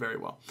remember it very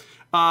well.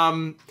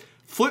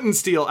 Flint and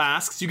Steel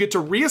asks, you get to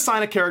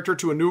reassign a character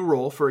to a new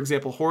role, for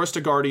example, Horus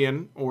to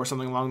Guardian or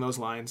something along those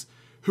lines.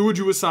 Who would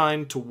you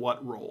assign to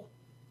what role?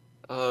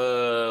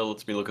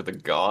 Let me look at the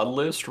god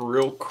list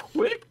real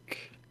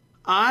quick.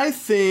 I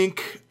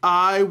think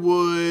I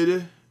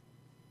would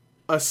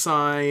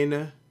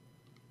assign...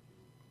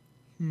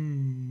 I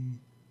mean,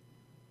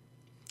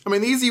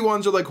 the easy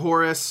ones are like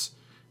Horus,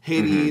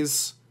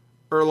 Hades,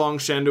 Erlong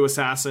Shen to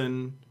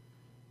Assassin,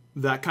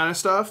 that kind of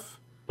stuff.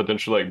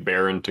 Potentially like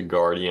Baron to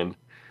Guardian.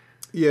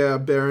 Yeah,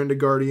 Baron to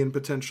Guardian,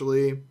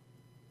 potentially.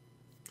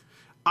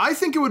 I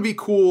think it would be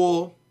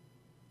cool...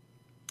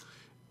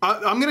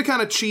 I'm going to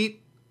kind of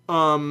cheat.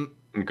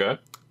 Okay.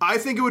 I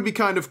think it would be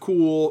kind of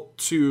cool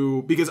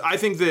to... Because I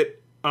think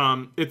that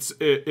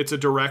it's a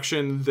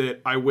direction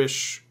that I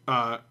wish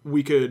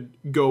we could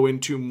go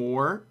into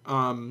more,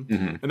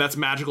 and that's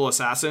magical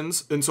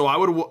assassins. And so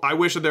I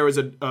wish that there was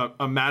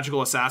a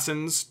magical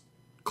assassins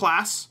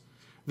class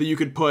that you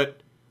could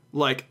put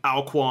like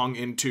Ao Kuang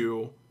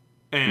into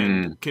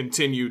and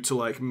continue to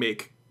like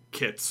make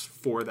kits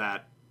for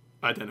that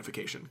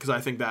identification, because I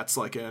think that's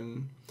like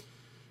an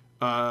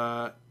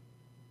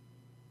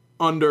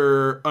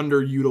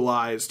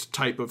underutilized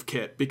type of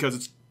kit, because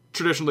it's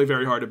traditionally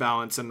very hard to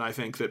balance, and I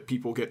think that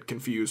people get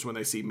confused when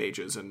they see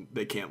mages and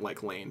they can't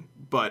like lane.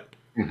 But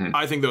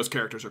I think those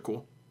characters are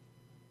cool.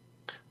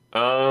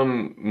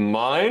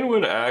 Mine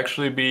would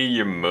actually be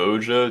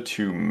Yemoja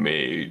to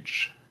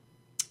mage.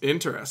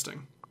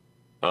 Interesting.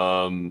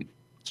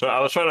 So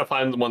I was trying to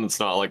find one that's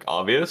not like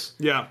obvious.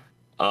 Yeah.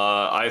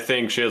 I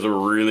think she has a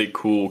really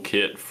cool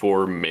kit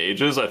for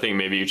mages. I think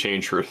maybe you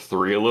change her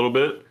 3 a little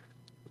bit.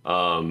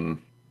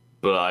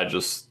 But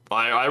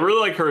I really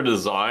like her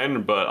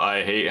design, but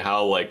I hate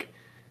how like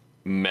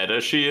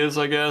meta she is,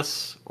 I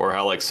guess, or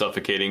how like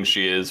suffocating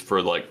she is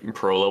for like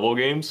pro level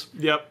games.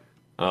 Yep.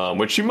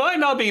 Which she might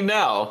not be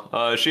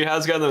now. She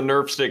has gotten the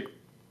nerf stick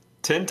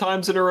 10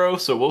 times in a row,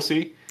 so we'll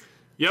see.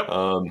 Yep.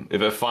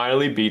 If it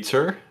finally beats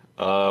her,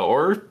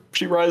 or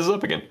she rises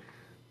up again.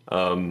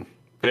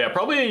 But yeah,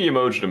 probably a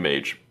Yemoja to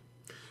mage.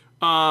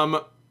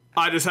 I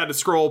just had to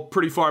scroll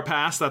pretty far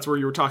past. That's where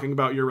you were talking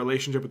about your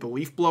relationship with the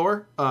leaf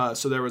blower.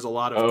 So there was a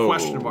lot of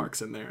question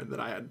marks in there that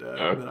I had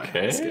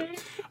to skip.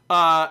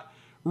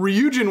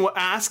 Ryujin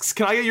asks,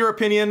 can I get your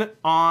opinion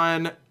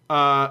on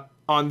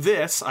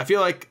this? I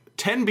feel like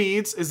 10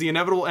 beads is the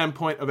inevitable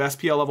endpoint of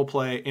SPL level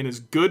play and is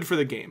good for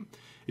the game.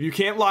 You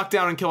can't lock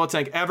down and kill a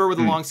tank ever with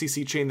a long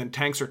CC chain, then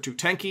tanks are too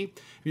tanky.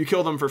 If you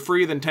kill them for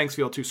free, then tanks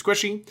feel too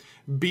squishy.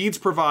 Beads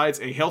provides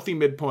a healthy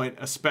midpoint,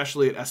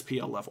 especially at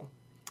SPL level.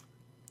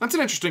 That's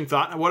an interesting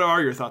thought. What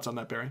are your thoughts on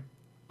that, Barry?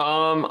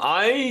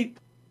 I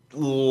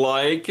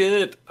like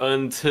it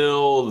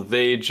until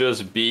they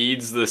just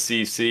beads the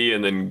CC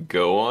and then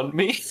go on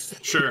me.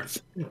 Sure.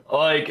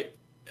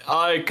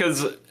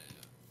 Because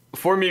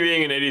for me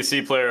being an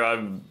ADC player,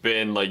 I've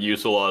been like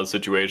used to a lot of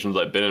situations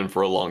I've been in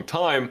for a long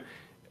time,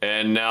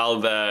 and now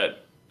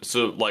that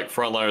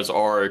frontliners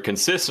are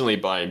consistently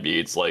buying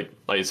beats, like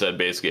you said,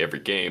 basically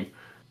every game.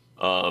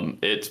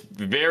 It's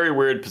very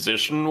weird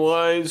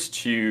position-wise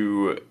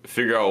to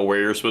figure out where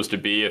you're supposed to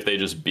be if they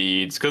just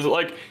beads. Because,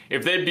 like,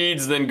 if they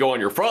beads then go on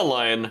your front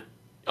line,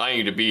 I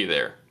need to be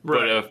there.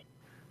 Right. But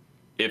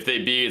if they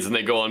beads and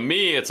they go on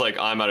me, it's like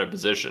I'm out of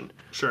position.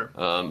 Sure.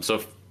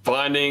 So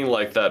finding,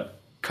 like, that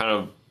kind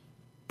of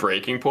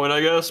breaking point,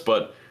 I guess.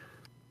 But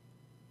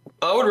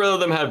I would rather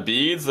them have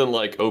beads than,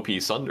 like, OP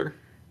Sunder.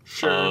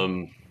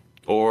 Sure.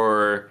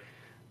 Or...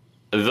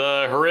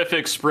 The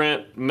horrific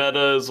sprint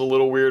meta is a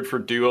little weird for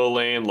duo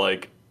lane.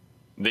 Like,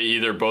 they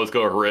either both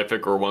go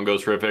horrific or one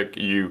goes horrific,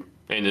 and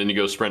then you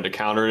go sprint to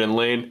counter it in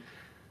lane.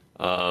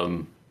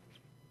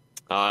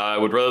 I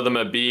would rather them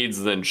have beads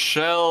than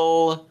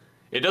shell.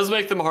 It does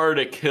make them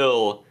harder to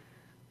kill,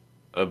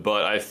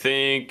 but I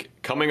think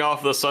coming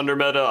off the Sunder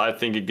meta, I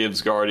think it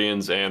gives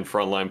Guardians and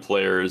frontline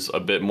players a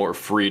bit more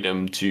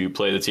freedom to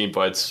play the team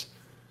fights.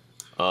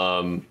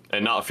 And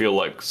not feel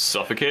like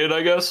suffocated,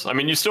 I guess. I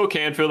mean, you still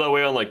can feel that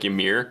way on like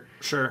Ymir.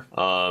 Sure.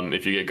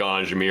 If you get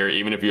gone on Ymir,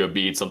 even if you have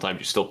beats, sometimes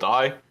you still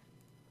die.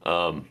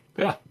 That's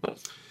how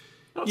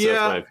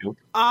I feel.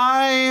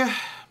 I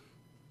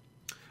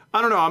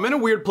don't know. I'm in a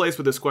weird place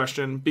with this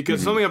question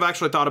because something I've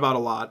actually thought about a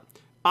lot.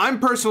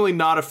 I'm personally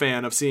not a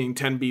fan of seeing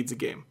 10 beads a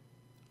game.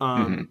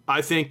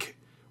 I think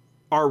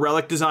our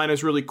relic design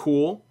is really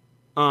cool,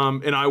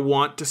 and I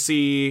want to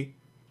see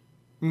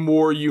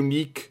more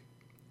unique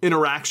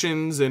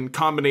interactions and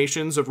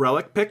combinations of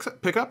relic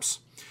pickups,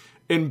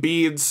 and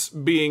beads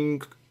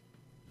being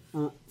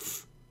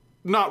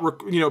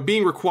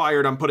being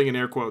required. I'm putting in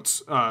air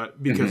quotes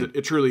because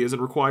it truly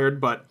isn't required,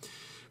 but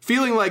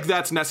feeling like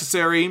that's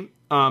necessary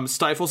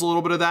stifles a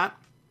little bit of that.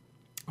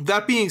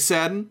 That being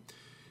said,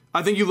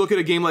 I think you look at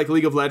a game like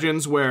League of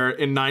Legends where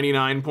in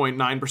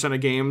 99.9% of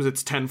games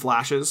it's 10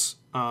 flashes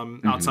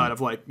outside of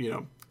like,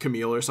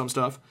 Camille or some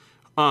stuff.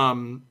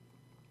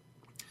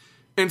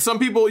 And some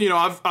people,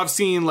 I've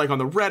seen like on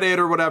the Reddit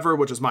or whatever,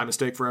 which is my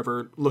mistake for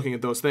ever looking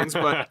at those things,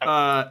 but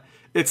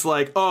it's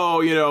like,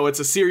 it's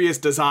a serious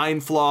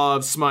design flaw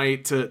of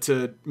Smite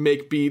to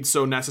make beads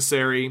so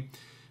necessary.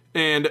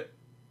 And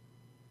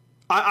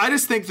I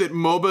just think that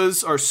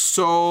MOBAs are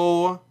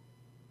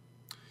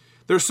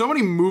there's so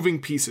many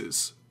moving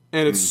pieces,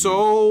 and it's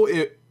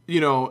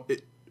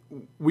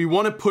we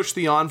want to push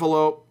the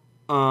envelope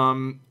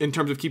in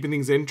terms of keeping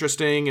things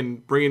interesting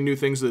and bringing new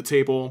things to the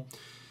table.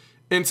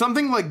 And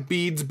something like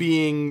beads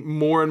being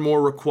more and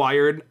more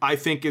required, I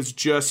think it's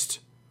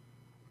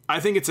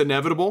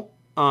inevitable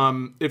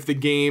if the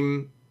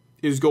game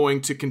is going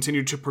to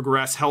continue to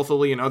progress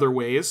healthily in other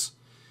ways.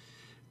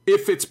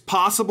 If it's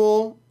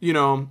possible,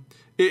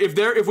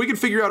 if we could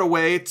figure out a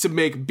way to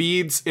make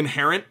beads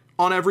inherent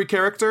on every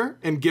character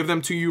and give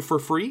them to you for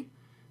free,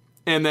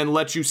 and then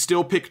let you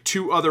still pick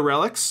 2 other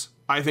relics,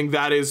 I think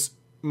that is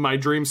my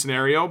dream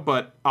scenario.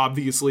 But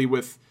obviously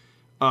with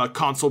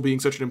console being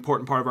such an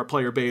important part of our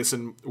player base,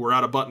 and we're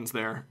out of buttons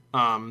there.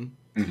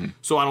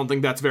 So I don't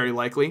think that's very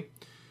likely.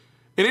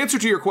 In answer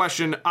to your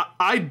question,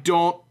 I'm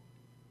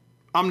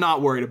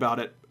not worried about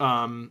it.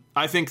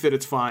 I think that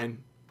it's fine.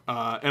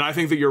 And I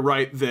think that you're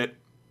right that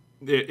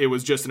it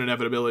was just an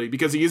inevitability,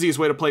 because the easiest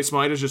way to play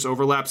Smite is just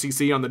overlap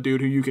CC on the dude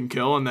who you can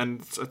kill, and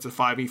then it's a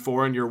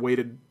 5v4 and you're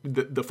weighted,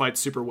 the fight's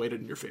super weighted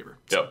in your favor.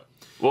 So. Yep.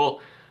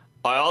 Well,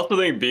 I also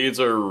think beads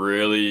are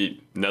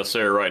really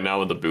necessary right now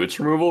with the boots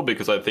removal,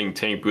 because I think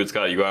tank boots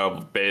got you out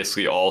of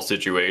basically all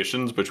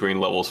situations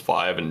between levels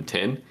 5 and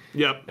 10.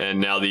 Yep.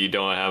 And now that you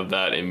don't have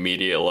that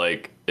immediate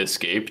like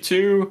escape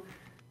to,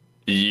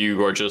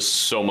 you are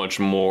just so much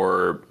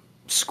more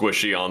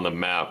squishy on the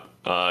map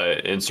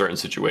in certain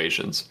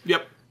situations.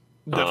 Yep.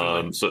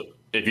 Definitely. So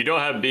if you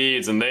don't have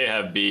beads and they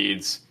have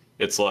beads,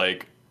 it's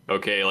like,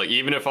 okay, like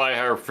even if I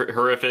have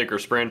horrific or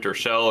sprint or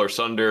shell or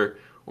sunder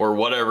or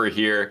whatever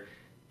here,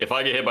 if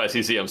I get hit by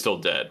CC, I'm still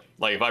dead.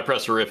 Like, if I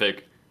press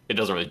horrific, it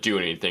doesn't really do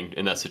anything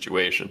in that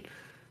situation.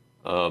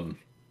 So,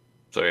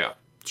 yeah.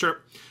 Sure.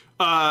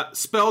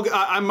 Spell,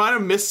 I might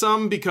have missed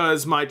some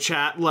because my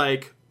chat,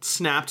 like,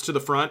 snapped to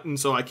the front, and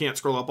so I can't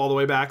scroll up all the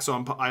way back,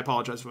 so I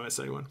apologize if I missed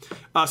anyone.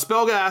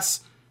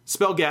 Spellgas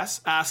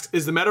asks,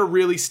 is the meta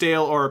really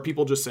stale, or are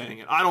people just saying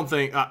it? I don't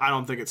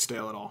think it's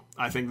stale at all.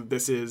 I think that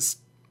this is...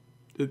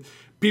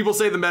 People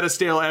say the meta's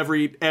stale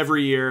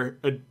every year,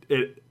 at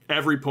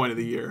every point of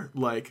the year.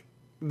 Like...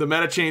 The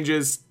meta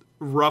changes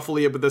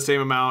roughly about the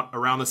same amount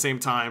around the same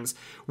times.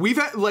 We've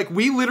had, like,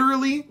 we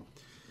literally,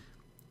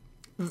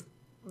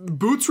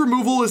 boots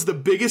removal is the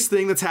biggest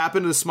thing that's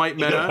happened to the Smite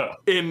meta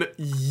in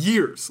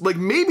years. Like,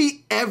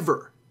 maybe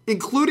ever,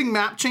 including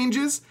map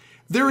changes.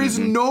 There is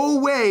no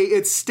way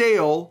it's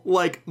stale,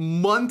 like,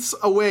 months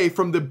away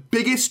from the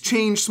biggest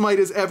change Smite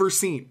has ever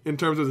seen in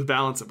terms of the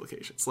balance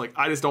implications. Like,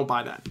 I just don't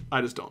buy that. I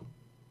just don't.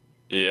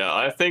 Yeah,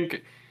 I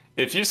think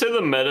if you say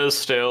the meta is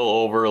stale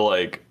over,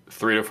 like,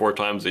 3 to 4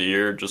 times a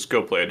year, just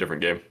go play a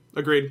different game.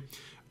 Agreed.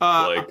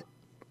 Yeah,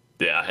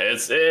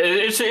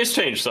 it's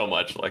changed so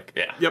much. Like,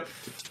 yeah. Yep.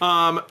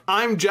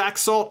 I'm Jack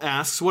Salt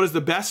asks, what is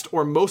the best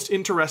or most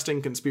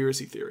interesting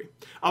conspiracy theory?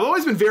 I've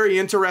always been very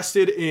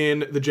interested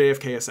in the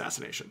JFK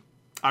assassination.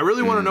 I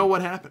really want to know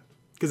what happened,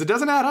 because it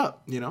doesn't add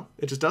up, you know?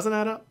 It just doesn't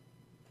add up.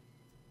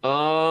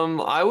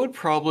 I would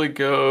probably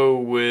go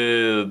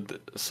with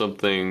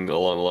something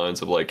along the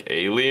lines of, like,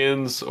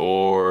 aliens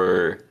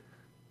or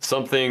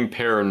something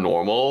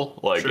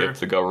paranormal. Like,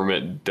 if the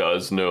government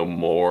does know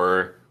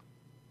more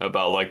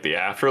about, like, the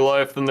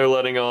afterlife than they're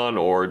letting on,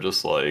 or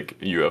just, like,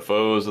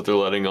 UFOs that they're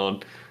letting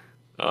on.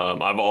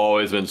 I've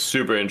always been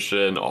super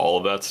interested in all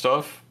of that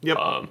stuff. Yep.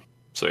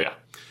 So, yeah.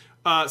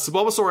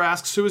 Bulbasaur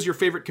asks, who is your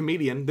favorite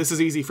comedian? This is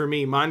easy for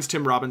me. Mine's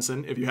Tim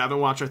Robinson. If you haven't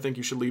watched I Think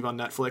You Should Leave on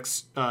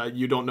Netflix,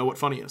 you don't know what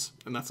funny is.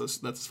 And that's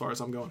as far as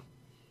I'm going.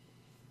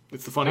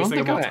 It's the funniest thing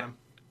of all time.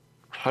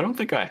 I don't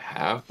think I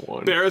have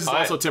one. Bears is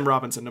also Tim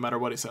Robinson, no matter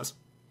what he says.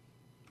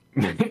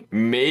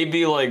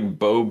 Maybe, like,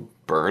 Bo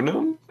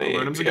Burnham? Maybe.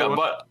 Burnham's a good one.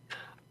 But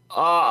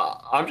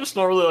I'm just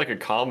not really, like, a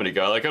comedy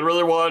guy. Like, I'd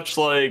rather watch,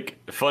 like,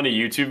 funny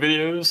YouTube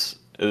videos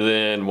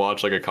than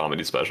watch, like, a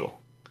comedy special.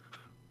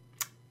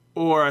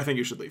 Or I Think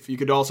You Should Leave. You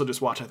could also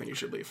just watch I Think You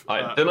Should Leave.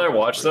 Didn't I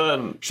watch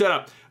that? Shut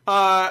up.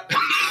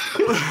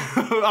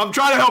 I'm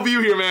trying to help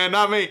you here, man,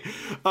 not me.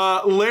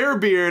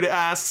 Lairbeard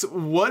asks,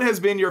 what has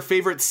been your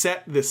favorite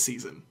set this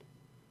season?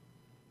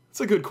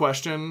 That's a good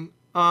question.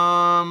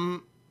 I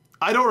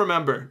don't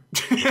remember.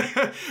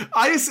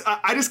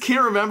 I just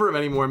can't remember them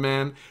anymore,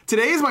 man.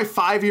 Today is my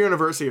 5-year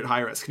anniversary at High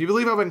Risk. Can you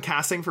believe I've been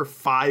casting for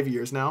 5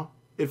 years now?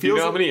 It feels. Do you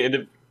know how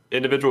many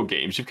individual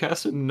games you've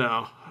casted?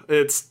 No,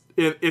 it's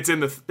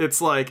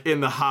like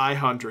in the high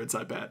hundreds.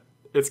 I bet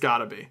it's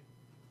gotta be.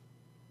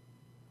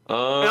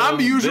 And I'm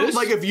usually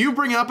like, if you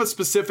bring up a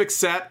specific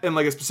set and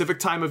like a specific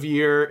time of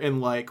year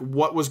and like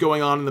what was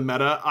going on in the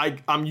meta,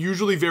 I'm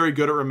usually very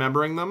good at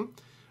remembering them.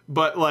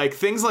 But like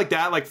things like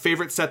that, like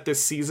favorite set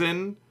this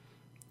season,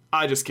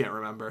 I just can't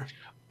remember.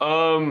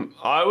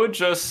 I would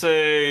just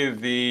say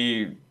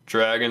the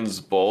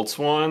Dragon's Bolts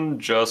one,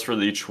 just for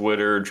the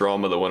Twitter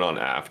drama that went on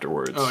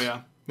afterwards. Oh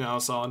yeah, that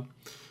was solid.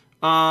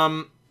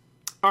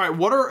 All right,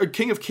 what are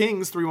King of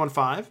Kings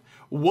 315?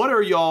 What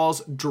are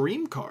y'all's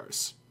dream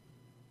cars?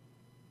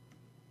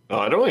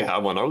 I don't really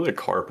have one. I'm not really a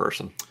car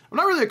person. I'm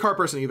not really a car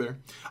person either.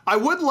 I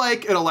would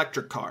like an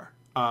electric car,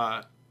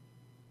 and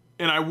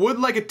I would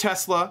like a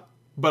Tesla,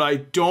 but I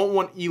don't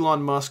want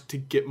Elon Musk to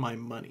get my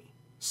money.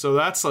 So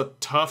that's a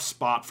tough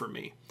spot for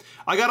me.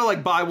 I gotta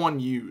like buy one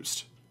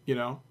used, you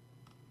know?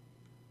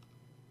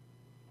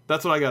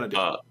 That's what I gotta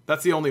do.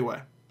 That's the only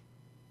way.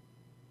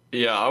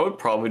 Yeah, I would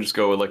probably just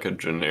go with like a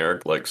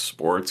generic like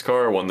sports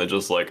car, one that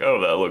just like, oh,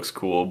 that looks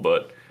cool,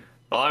 but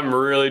I'm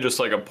really just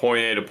like a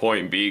point A to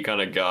point B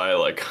kind of guy.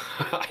 Like,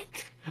 I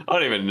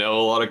don't even know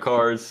a lot of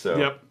cars,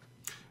 so.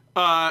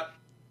 Yep.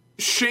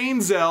 Shane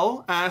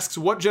Zell asks,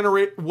 what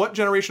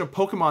generation of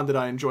Pokemon did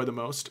I enjoy the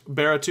most?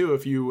 Barra too,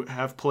 if you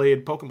have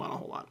played Pokemon a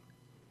whole lot.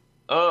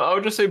 I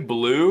would just say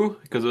Blue,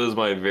 because it was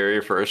my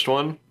very first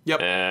one.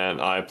 Yep.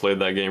 And I played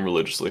that game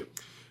religiously.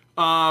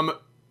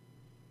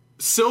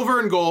 Silver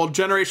and Gold,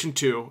 Generation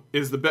 2,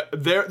 is the best.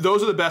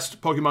 Those are the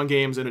best Pokemon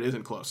games, and it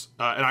isn't close.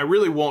 And I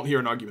really won't hear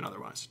an argument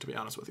otherwise, to be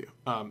honest with you.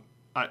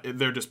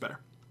 They're just better.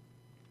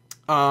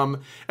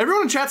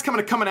 Everyone in chat's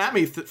coming at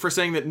me for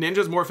saying that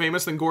Ninja's more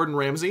famous than Gordon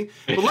Ramsay.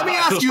 But let me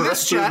ask you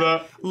this,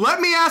 chat. Let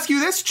me ask you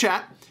this,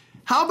 chat.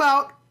 How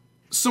about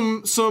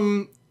some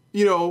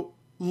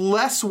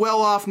less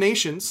well-off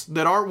nations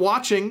that aren't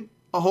watching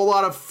a whole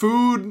lot of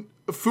Food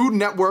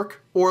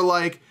Network or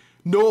like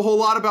know a whole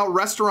lot about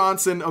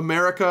restaurants in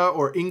America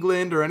or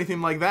England or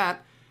anything like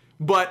that,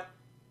 but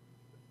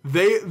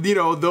they,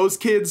 those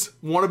kids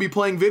want to be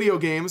playing video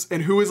games,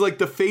 and who is like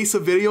the face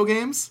of video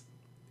games?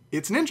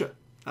 It's Ninja.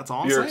 That's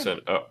all I'm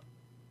saying. Oh.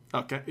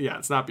 Okay, yeah,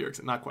 it's not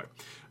Bjergsen, not quite.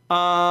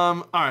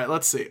 All right,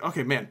 let's see.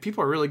 Okay, man,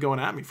 people are really going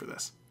at me for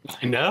this.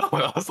 I know,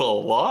 that's a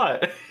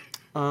lot.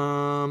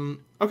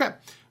 Okay.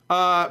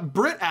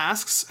 Britt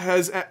asks,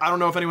 I don't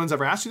know if anyone's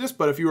ever asked you this,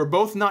 but if you were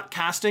both not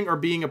casting or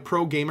being a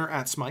pro gamer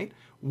at Smite,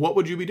 what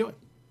would you be doing?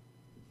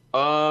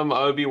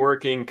 I would be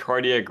working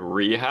cardiac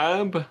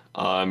rehab.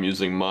 I'm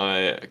using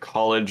my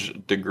college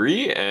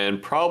degree and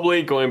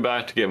probably going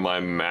back to get my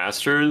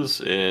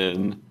master's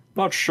in,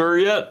 not sure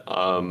yet.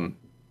 But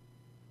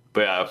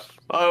yeah,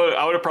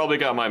 I would have probably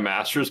got my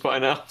master's by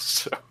now.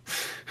 So,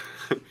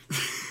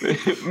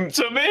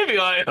 so maybe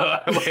wait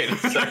a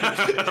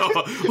second.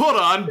 Hold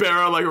on,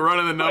 Barra, like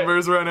running the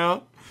numbers right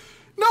now.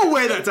 No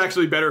way that's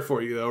actually better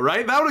for you though,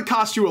 right? That would have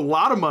cost you a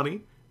lot of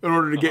money in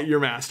order to get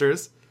your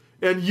master's,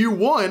 and you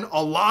won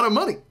a lot of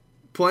money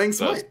playing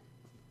Smite.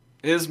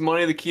 Is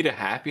money the key to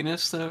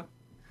happiness, though?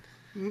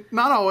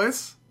 Not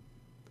always.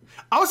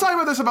 I was talking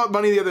about this about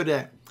money the other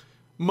day.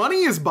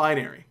 Money is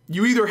binary.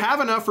 You either have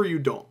enough or you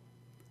don't.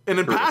 And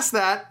then past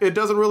that, it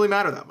doesn't really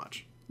matter that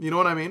much. You know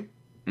what I mean?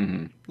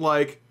 Mm-hmm.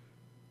 Like,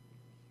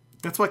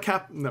 that's why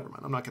never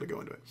mind. I'm not going to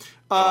go into it.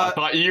 I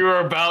thought you were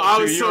about to. I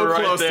was so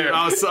right close there. to it.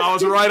 I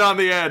was right on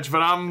the edge, but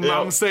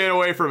I'm staying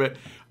away from it.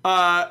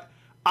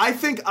 I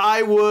think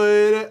I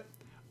would.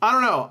 I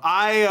don't know.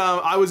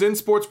 I was in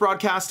sports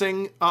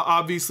broadcasting,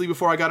 obviously,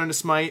 before I got into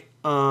Smite.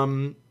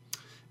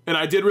 And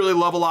I did really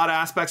love a lot of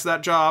aspects of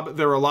that job.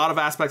 There were a lot of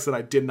aspects that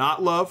I did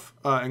not love,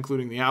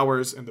 including the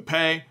hours and the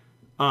pay.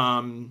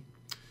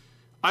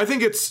 I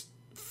think it's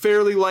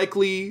fairly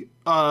likely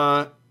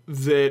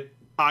that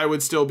I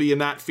would still be in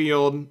that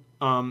field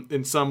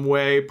in some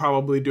way,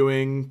 probably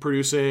doing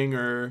producing,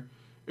 or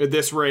at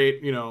this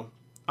rate,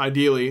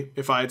 ideally,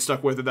 if I had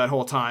stuck with it that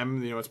whole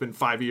time. It's been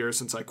 5 years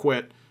since I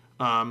quit.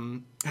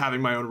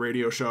 Having my own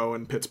radio show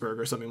in Pittsburgh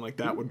or something like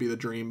that would be the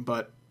dream.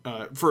 But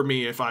for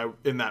me, if I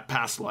in that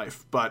past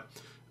life, but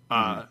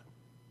I'm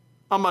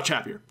much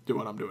happier doing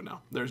what I'm doing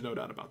now. There's no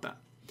doubt about that.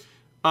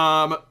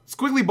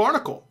 Squiggly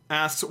Barnacle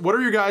asks, what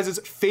are your guys'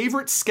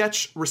 favorite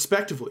sketch,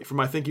 respectively, from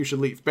I Think You Should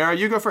Leave? Barry,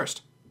 you go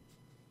first.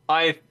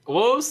 What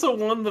was the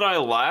one that I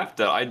laughed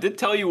at? I did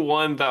tell you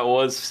one that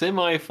was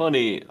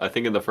semi-funny, I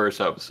think, in the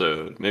first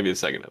episode, maybe the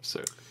second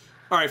episode.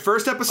 All right,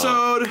 first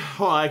episode.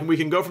 Hold on, we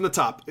can go from the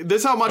top.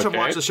 This is how much I've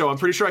watched the show. I'm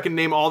pretty sure I can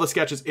name all the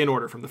sketches in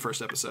order from the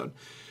first episode.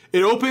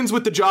 It opens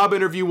with the job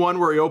interview one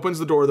where he opens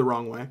the door the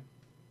wrong way.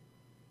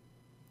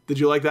 Did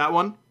you like that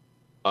one?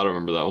 I don't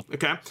remember that one.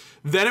 Okay.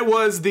 Then it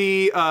was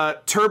the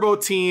Turbo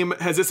Team,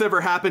 Has This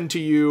Ever Happened to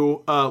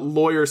You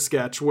lawyer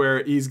sketch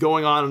where he's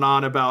going on and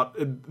on about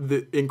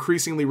the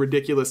increasingly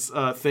ridiculous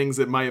things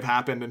that might have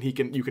happened, and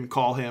you can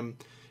call him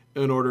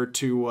in order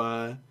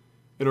to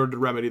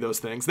remedy those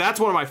things.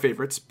 That's one of my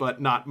favorites,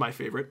 but not my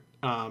favorite.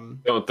 I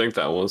don't think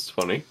that was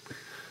funny.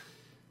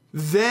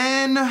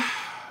 Then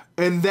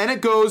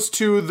it goes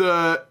to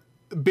the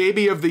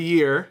Baby of the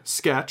Year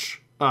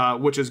sketch,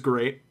 which is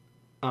great.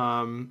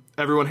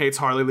 Everyone hates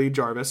Harley Lee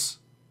Jarvis.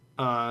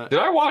 Did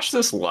I watch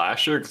this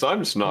last year? Because I'm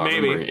just not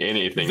remembering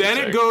anything. Then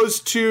it goes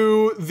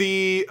to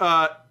the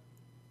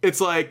it's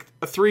like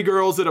three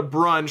girls at a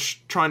brunch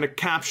trying to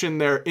caption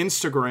their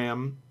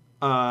Instagram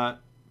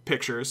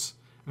pictures.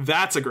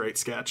 That's a great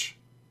sketch.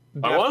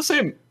 I want to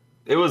say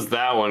it was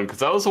that one, because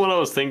that was the one I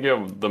was thinking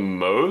of the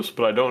most,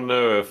 but I don't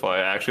know if I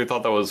actually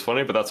thought that was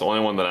funny, but that's the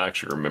only one that I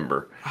actually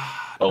remember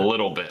a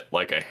little bit,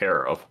 like a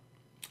hair of.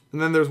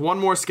 And then there's one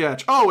more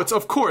sketch. Oh, it's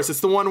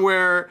the one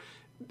where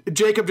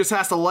Jacob just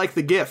has to like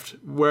the gift,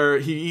 where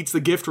he eats the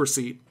gift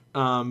receipt.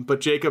 But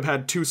Jacob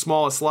had too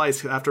small a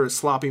slice after his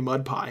sloppy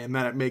mud pie, and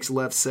then it makes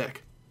Lev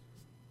sick.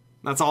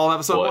 That's all of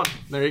episode 1.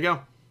 There you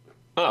go.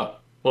 Oh,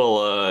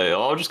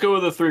 well, I'll just go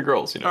with the three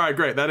girls. All right,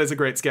 great. That is a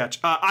great sketch.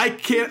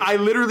 I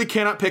literally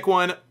cannot pick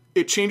one.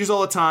 It changes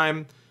all the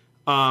time.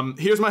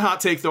 Here's my hot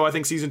take, though. I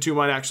think season 2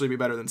 might actually be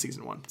better than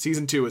season 1.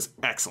 Season 2 is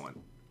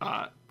excellent.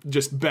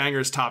 Just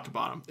bangers top to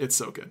bottom. It's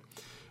so good.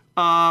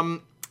 All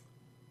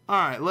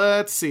right,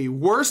 let's see.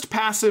 Worst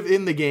passive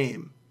in the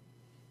game.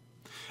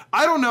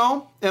 I don't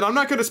know, and I'm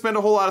not going to spend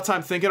a whole lot of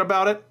time thinking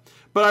about it,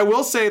 but I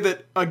will say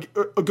that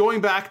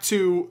going back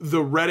to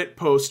the Reddit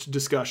post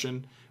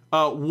discussion,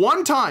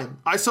 one time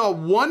I saw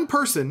one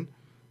person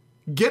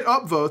get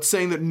upvotes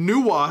saying that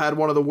Nuwa had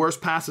one of the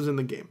worst passes in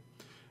the game.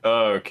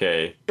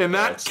 Okay. And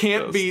that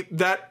can't be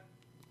that.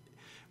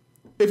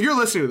 If you're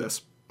listening to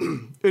this,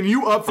 and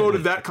you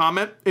upvoted that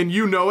comment, and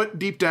you know it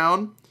deep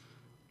down,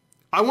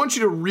 I want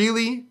you to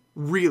really,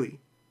 really,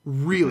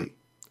 really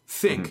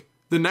think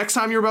the next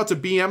time you're about to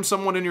BM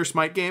someone in your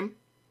Smite game,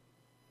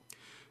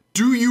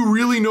 do you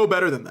really know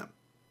better than them?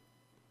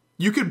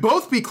 You could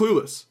both be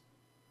clueless,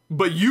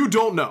 but you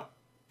don't know.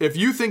 If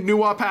you think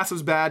Nuwa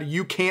passive's bad,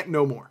 you can't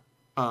know more.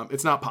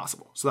 It's not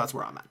possible. So that's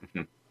where I'm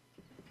at.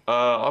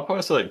 I'll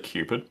probably say like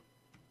Cupid.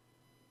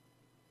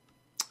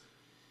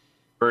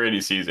 Or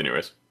ADCs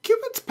anyways.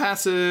 Cupid's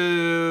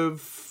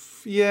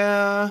passive,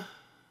 yeah.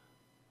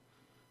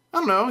 I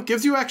don't know. It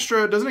gives you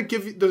extra. Does it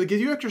give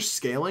you extra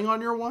scaling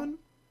on your one?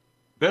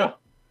 Yeah.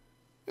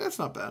 That's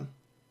not bad.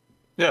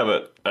 Yeah,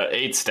 but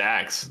 8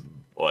 stacks,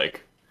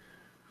 like.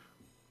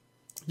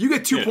 You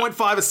get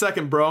 2.5 a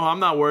second, bro. I'm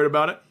not worried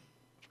about it.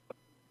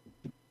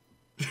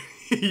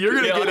 You're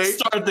gonna get 8.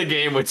 Start the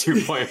game with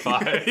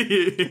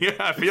 2.5.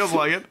 Yeah, feels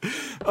like it.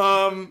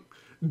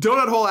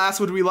 Donut Hole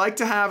asks, would we like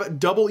to have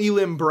double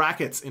elim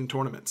brackets in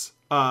tournaments?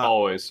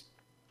 Always.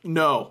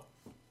 No.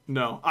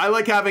 I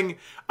like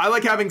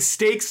having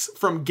stakes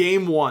from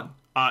game 1.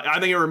 I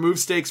think it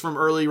removes stakes from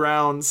early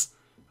rounds,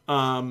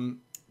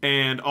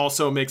 and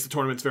also makes the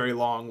tournaments very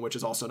long, which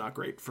is also not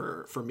great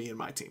for me and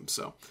my team.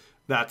 So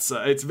that's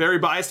it's a very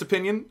biased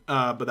opinion,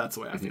 but that's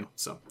the way I feel.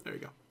 So there you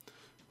go.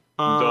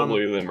 Double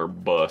elim or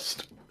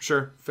bust.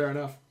 Sure, fair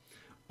enough.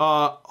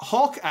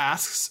 Hulk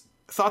asks,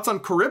 thoughts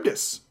on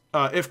Charybdis?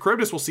 If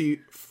Charybdis will see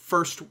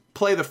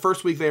play the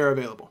first week they are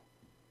available.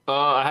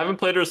 I haven't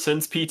played her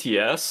since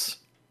PTS,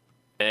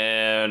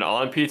 And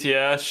on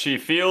PTS, she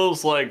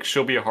feels like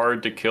she'll be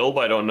hard to kill,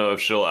 but I don't know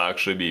if she'll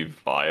actually be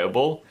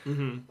viable.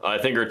 I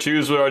think her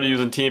 2s we already use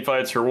in team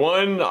fights. Her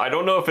 1, I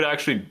don't know if it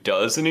actually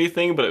does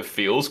anything, but it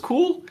feels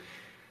cool.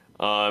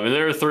 And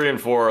there 3 and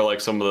 4 are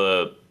like some of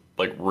the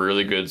like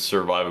really good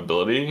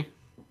survivability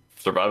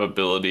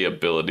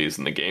abilities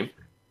in the game.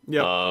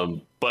 Yeah.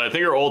 But I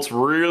think her ult's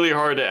really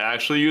hard to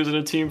actually use in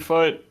a team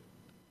fight,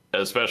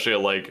 especially at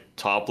like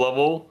top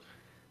level.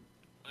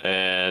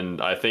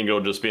 And I think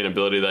it'll just be an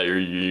ability that you're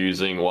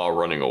using while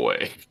running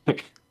away.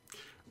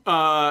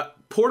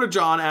 Porta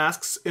John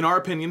asks, in our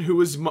opinion, who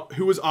is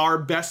our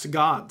best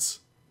gods?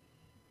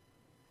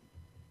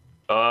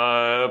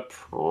 Probably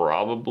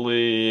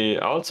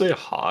I would say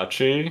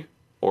Hachi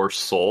or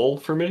Sol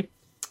for me.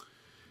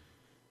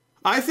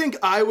 I think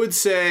I'd probably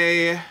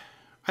say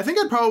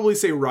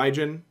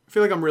Raijin. I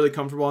feel like I'm really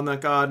comfortable on that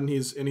god, and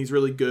he's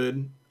really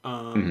good.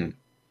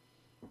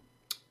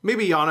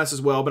 Maybe Giannis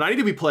as well, but I need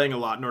to be playing a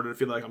lot in order to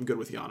feel like I'm good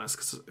with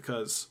Giannis,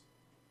 because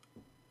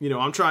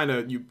I'm trying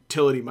to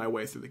utility my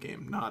way through the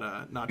game,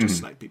 not just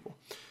snipe people.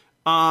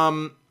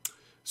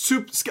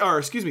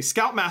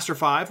 Scoutmaster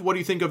 5, what do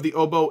you think of the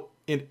Obo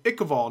and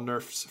Ichaival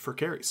nerfs for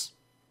carries?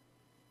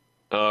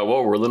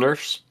 What were the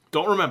nerfs?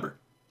 Don't remember.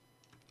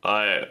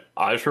 I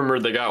just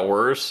remember they got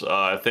worse.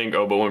 I think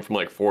Obo went from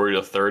like 40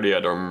 to 30. I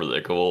don't remember the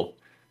Ichaival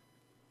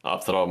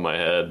off the top of my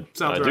head.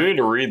 Sounds I right. do need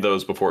to read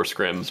those before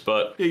scrims,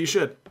 but Yeah, you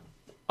should.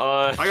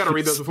 I gotta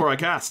read those before I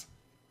cast.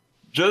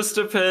 Just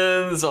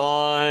depends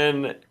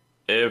on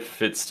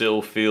if it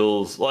still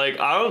feels like,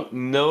 I don't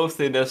know if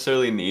they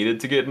necessarily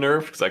needed to get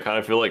nerfed, because I kind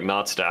of feel like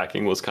not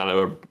stacking was kind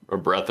of a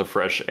breath of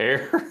fresh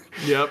air.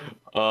 Yep.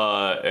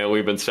 And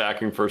we've been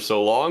stacking for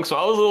so long, so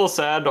I was a little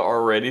sad to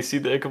already see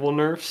the Ichaival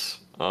nerfs.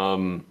 I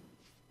mean,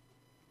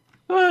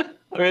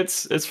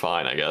 it's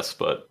fine, I guess,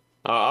 but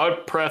I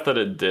would pref that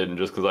it didn't,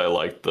 just because I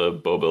like the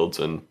bow builds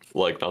and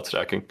like not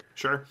stacking.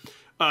 Sure.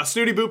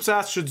 Snooty Boops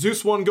asks, should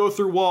Zeus 1 go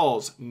through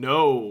walls?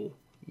 No,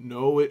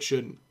 it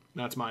shouldn't.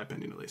 That's my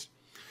opinion, at least.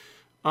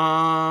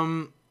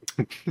 All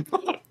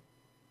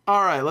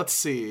right, let's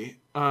see.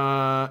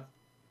 The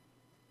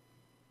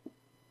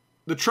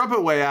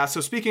Trumpet Way asks,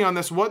 so speaking on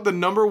this, what the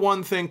number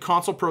one thing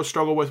console pros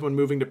struggle with when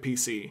moving to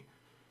PC?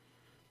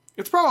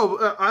 It's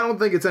probably, I don't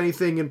think it's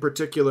anything in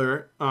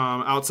particular,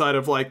 outside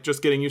of like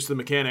just getting used to the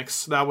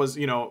mechanics. That was,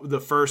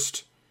 the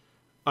first,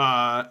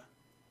 the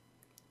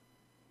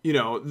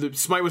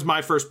Smite was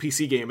my first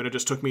PC game, and it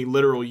just took me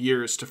literal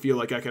years to feel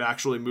like I could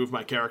actually move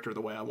my character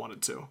the way I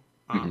wanted to.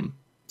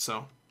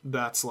 So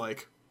that's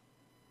like,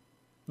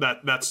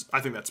 that's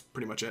I think that's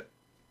pretty much it.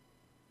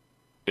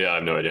 Yeah, I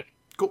have no idea.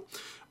 Cool.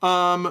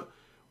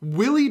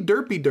 Willie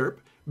Derpy Derp,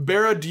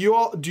 Barra, do you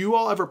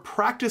all ever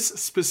practice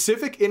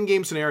specific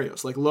in-game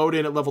scenarios, like load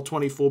in at level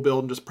 20 full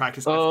build and just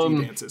practice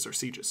FT dances or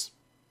sieges?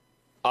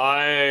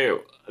 That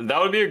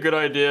would be a good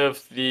idea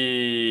if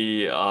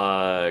the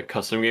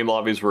custom game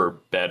lobbies were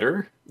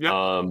better.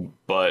 Yeah.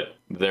 But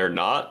they're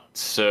not.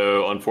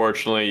 So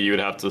unfortunately, you would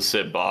have to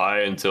sit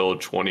by until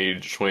 20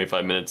 to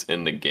 25 minutes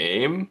in the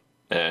game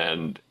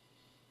and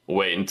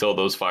wait until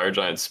those fire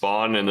giants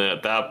spawn, and then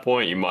at that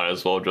point you might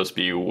as well just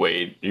be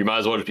playing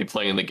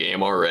in the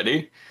game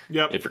already.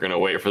 Yep. If you're gonna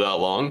wait for that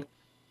long.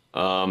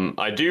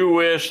 I do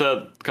wish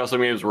that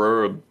custom games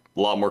were a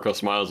lot more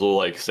customizable,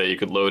 like say you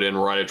could load in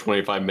right at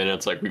 25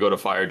 minutes, like we go to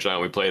fire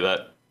giant, we play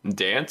that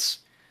dance,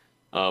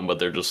 but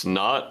they're just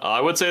not.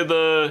 I would say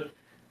the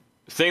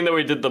thing that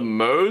we did the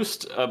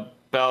most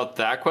about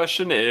that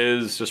question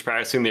is just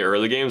practicing the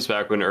early games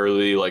back when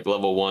early like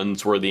level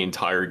 1s were the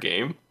entire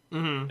game.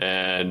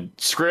 And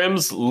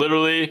scrims,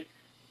 literally,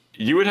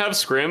 you would have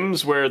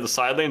scrims where the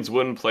side lanes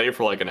wouldn't play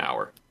for like an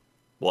hour.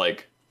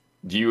 Like,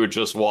 you would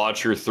just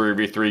watch your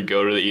 3v3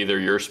 go to either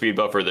your speed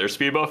buff or their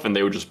speed buff, and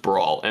they would just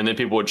brawl. And then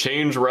people would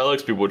change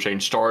relics, people would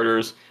change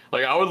starters.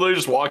 Like, I would literally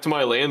just walk to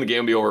my lane, the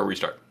game would be over, and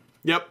restart.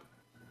 Yep.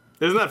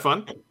 Isn't that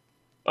fun?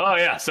 Oh,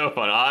 yeah, so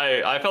fun.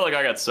 I felt like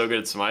I got so good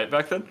at Smite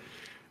back then.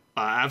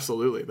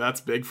 Absolutely.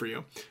 That's big for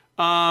you.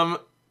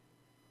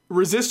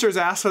 Resistors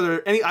asks, are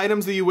there any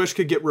items that you wish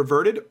could get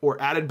reverted or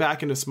added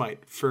back into Smite?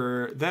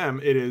 For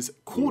them, it is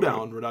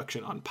cooldown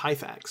reduction on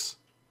Pythax.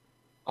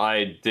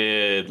 I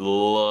did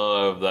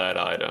love that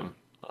item.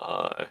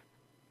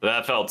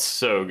 That felt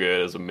so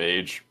good as a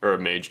mage, or a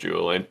mage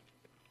duo lane.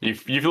 You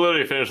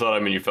literally finished that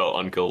item and you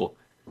felt unkillable.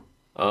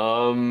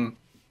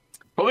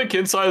 Probably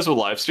kin size with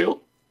lifesteal.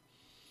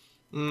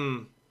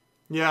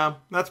 Yeah,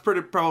 that's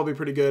probably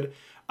pretty good.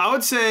 I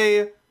would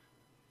say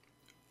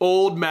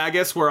old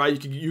Magus, where you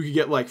could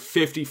get like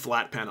 50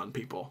 flat pen on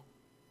people.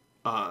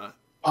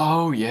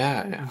 Oh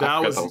yeah.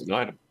 That was an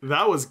item.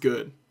 That was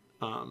good.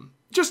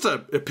 Just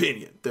an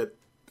opinion that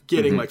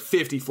getting like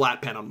 50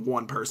 flat pen on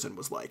one person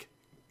was like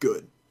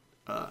good.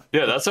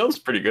 Yeah, that sounds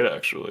pretty good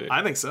actually.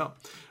 I think so.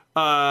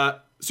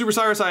 Super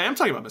Cyrus, I am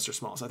talking about Mr.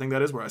 Smalls. I think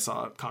that is where I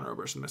saw Conor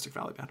Oberst in the Mystic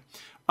Valley band.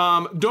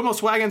 Domo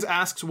Swaggins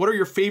asks, what are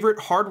your favorite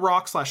hard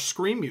rock /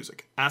 scream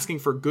music? Asking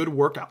for good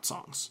workout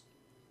songs.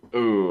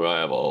 Ooh, I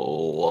have a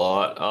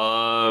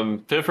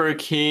lot. Piffer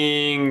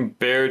King,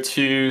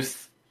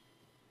 Beartooth,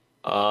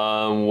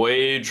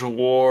 Wage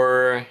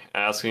War,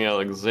 Asking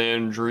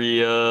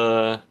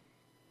Alexandria.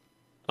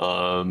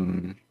 I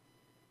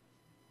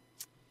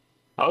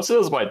would say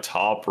that's my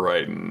top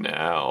right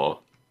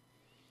now.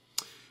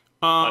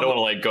 I don't want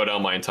to like go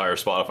down my entire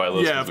Spotify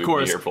list. Yeah, of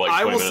course. Here for, like,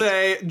 I will minutes.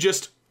 say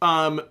just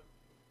the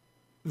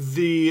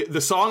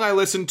song I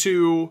listened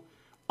to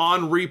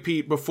on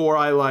repeat before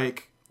I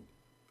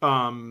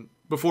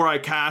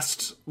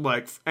cast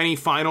like any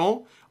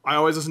final. I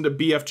always listen to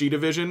BFG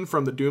Division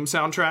from the Doom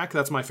soundtrack.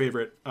 That's my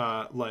favorite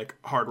like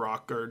hard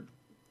rock or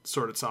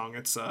sort of song.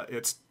 It's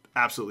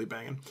absolutely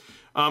banging.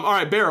 All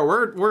right, Barrow,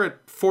 we're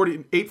at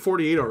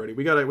 8:48 already.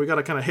 We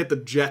gotta kind of hit the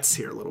jets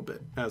here a little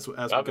bit as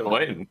I've been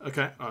waiting.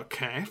 Okay,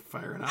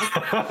 fair enough.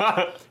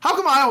 How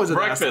come I always have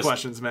to ask the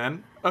questions,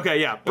 man? Okay,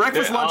 yeah,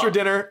 breakfast, lunch, or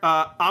dinner.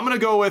 I'm gonna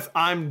go with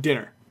I'm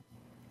dinner.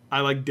 I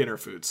like dinner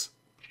foods.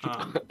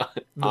 I'm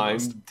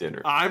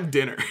dinner.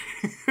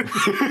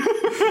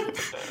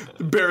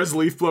 Bear's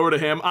leaf blower to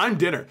him. I'm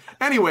dinner.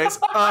 Anyways.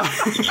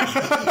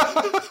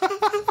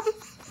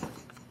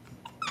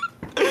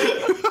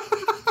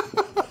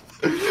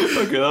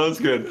 Okay, that was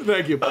good.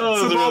 Thank you.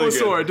 Saval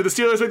Sword. Did the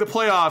Steelers make the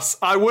playoffs?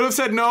 I would have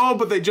said no,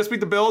 but they just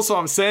beat the Bills, so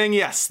I'm saying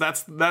yes.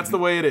 That's the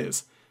way it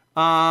is.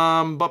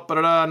 Now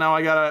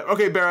I gotta.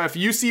 Okay, Bear, if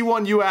you see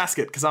one, you ask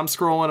it, because I'm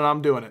scrolling and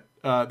I'm doing it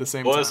at the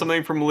same time. What is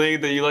something from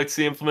League that you like to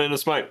see implemented in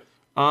Smite?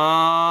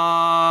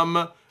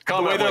 The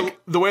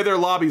way their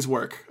lobbies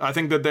work. I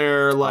think that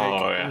their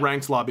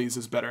ranked lobbies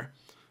is better.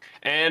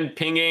 And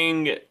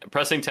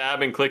pressing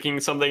tab and clicking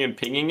something and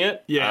pinging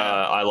it. Yeah,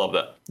 I love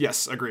that.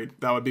 Yes, agreed.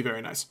 That would be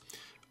very nice.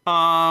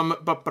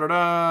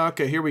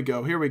 Okay, here we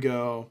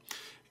go.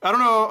 I don't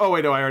know. Oh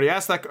wait, no, I already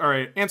asked that. All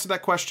right, answer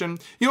that question.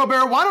 You know,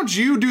 Bear, why don't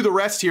you do the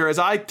rest here as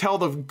I tell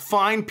the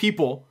fine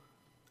people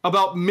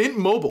about Mint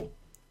Mobile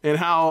and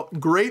how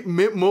great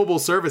Mint Mobile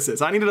service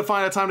is. I needed to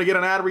find a time to get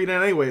an ad read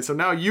in anyway, so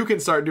now you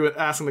can start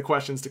asking the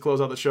questions to close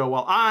out the show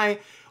while I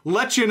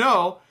let you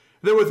know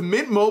that with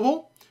Mint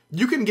Mobile,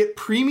 you can get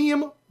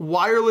premium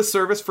wireless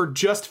service for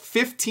just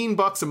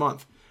 $15 a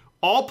month.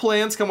 All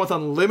plans come with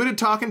unlimited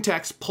talk and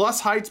text plus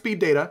high-speed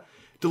data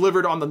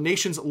delivered on the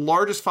nation's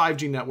largest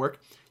 5G network.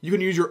 You can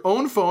use your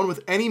own phone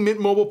with any Mint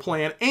Mobile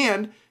plan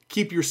and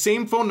keep your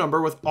same phone number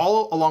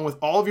along with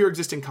all of your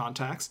existing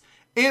contacts.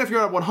 And if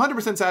you're not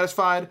 100%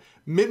 satisfied,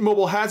 Mint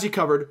Mobile has you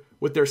covered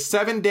with their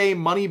 7-day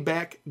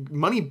money-back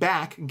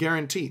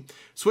guarantee.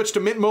 Switch to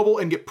Mint Mobile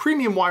and get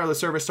premium wireless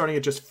service starting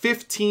at just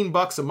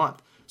 $15 a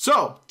month.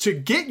 So, to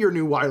get your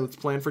new wireless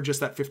plan for just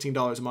that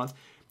 $15 a month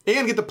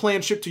and get the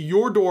plan shipped to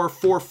your door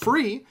for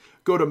free,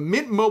 go to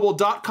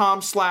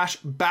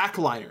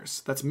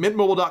mintmobile.com/backliners. That's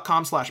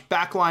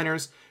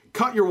mintmobile.com/backliners.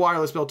 Cut your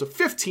wireless bill to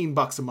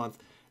 $15 a month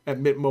at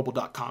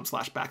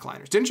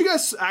mintmobile.com/backliners. Didn't you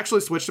guys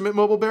actually switch to Mint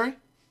Mobile, Barry?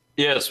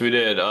 Yes, we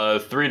did.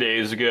 3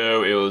 days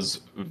ago, it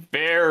was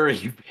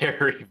very,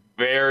 very,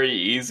 very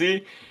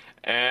easy.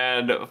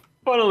 And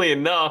funnily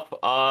enough,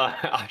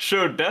 I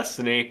showed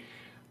Destiny.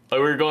 We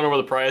were going over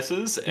the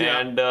prices,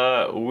 and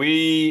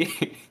we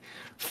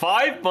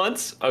 5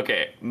 months.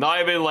 Okay, not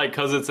even like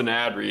because it's an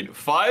ad read.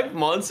 5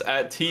 months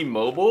at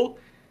T-Mobile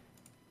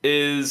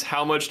is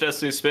how much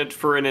Destiny spent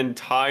for an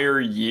entire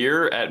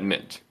year at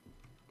Mint.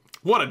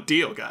 What a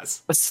deal,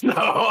 guys. So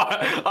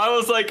I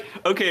was like,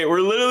 okay,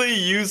 we're literally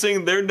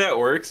using their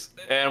networks,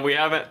 and we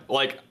haven't,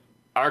 like,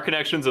 our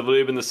connections have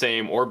literally been the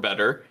same or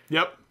better.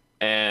 Yep.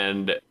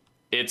 And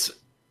it's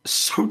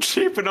so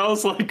cheap, and I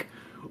was like,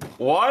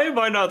 why am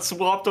I not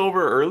swapped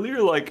over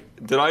earlier? Like,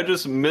 did I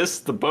just miss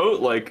the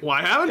boat? Like,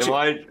 why haven't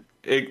you?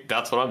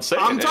 That's what I'm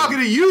saying. I'm talking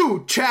to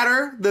you,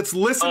 chatter, that's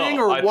listening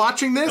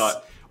watching this.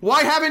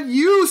 Why haven't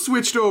you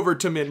switched over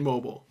to Mint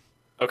Mobile?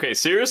 Okay,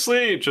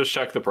 seriously, just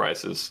check the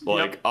prices.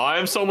 Like,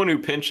 I'm someone who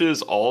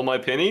pinches all my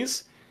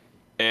pennies,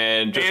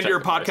 and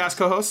your podcast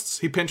co-hosts,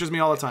 he pinches me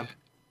all the time.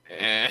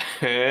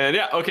 And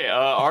yeah, okay.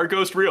 Are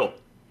Ghost real?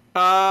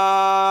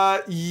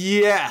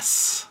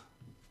 Yes.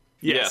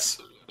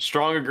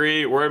 Strong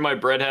agree. Where did my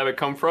bread habit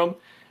come from?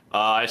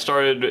 I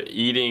started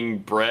eating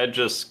bread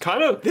just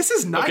kind of... This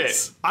is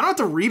nice. Okay. I don't have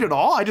to read it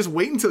all. I just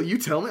wait until you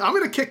tell me. I'm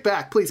going to kick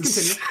back. Please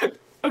continue.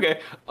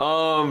 Okay.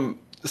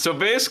 So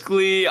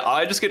basically,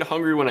 I just get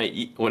hungry when I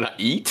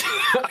eat.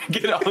 I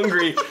get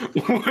hungry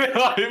when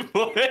I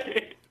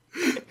play.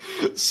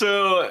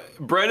 So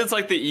bread is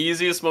like the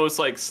easiest, most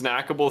like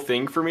snackable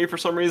thing for me for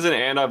some reason,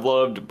 and I've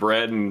loved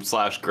bread and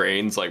 /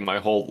 grains like my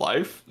whole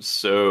life.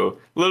 So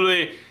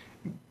literally,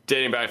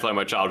 dating back to like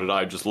my childhood,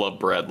 I just love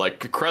bread.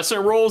 Like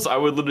crescent rolls, I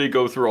would literally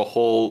go through a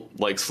whole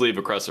like sleeve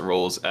of crescent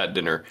rolls at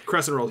dinner.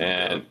 Crescent rolls,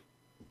 and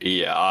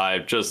yeah, I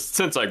just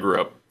since I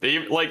grew up.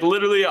 Like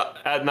literally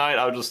at night,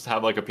 I would just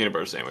have like a peanut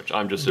butter sandwich.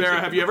 I'm just. Vera,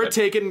 have you ever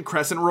taken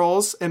crescent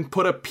rolls and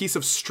put a piece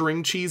of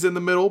string cheese in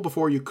the middle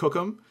before you cook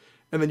them,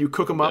 and then you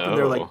cook them up and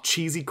they're like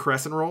cheesy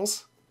crescent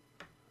rolls?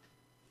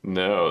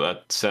 No,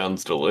 that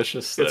sounds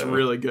delicious. Though. It's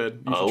really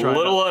good. You should try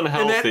little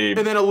unhealthy,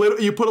 and then a little.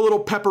 You put a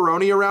little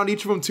pepperoni around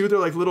each of them too. They're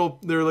like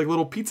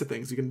little pizza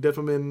things. You can dip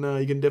them in.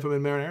 You can dip them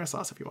in marinara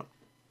sauce if you want.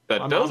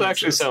 That does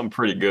actually sound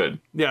pretty good.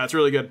 Yeah, it's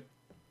really good.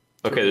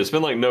 Okay, there's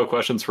been like no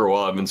questions for a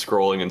while. I've been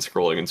scrolling and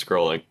scrolling and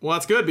scrolling. Well,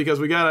 that's good because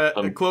we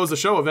gotta close the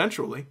show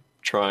eventually.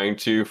 Trying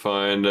to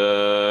find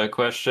a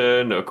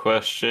question. No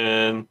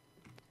question.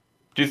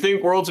 Do you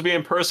think Worlds will be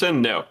in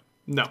person? No.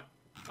 No.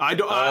 I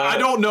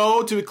don't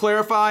know. To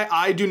clarify,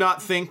 I do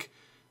not think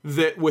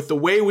that with the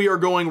way we are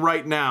going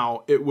right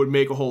now, it would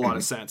make a whole lot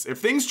of sense. If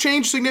things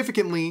change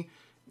significantly,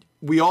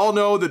 we all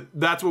know that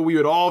that's what we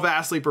would all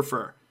vastly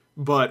prefer.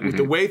 But with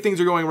the way things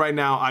are going right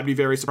now, I'd be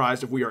very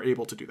surprised if we are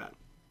able to do that.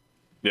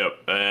 Yep,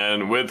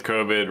 and with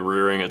COVID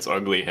rearing its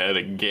ugly head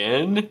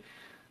again,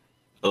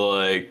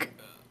 like,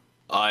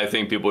 I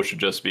think people should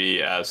just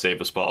be as safe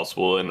as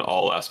possible in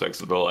all aspects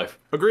of their life.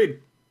 Agreed.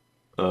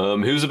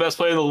 Who's the best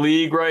player in the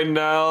league right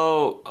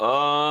now?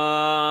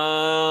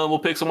 We'll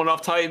pick someone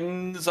off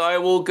Titans. I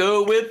will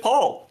go with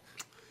Paul.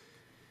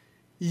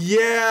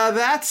 Yeah,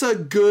 that's a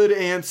good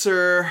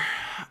answer.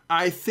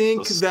 I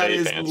think that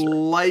is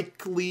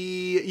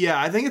likely...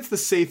 Yeah, I think it's the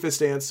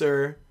safest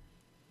answer.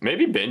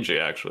 Maybe Benji,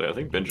 actually. I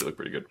think Benji looked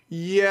pretty good.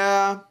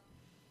 Yeah.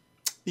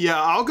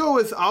 Yeah, I'll go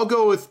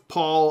with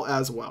Paul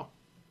as well.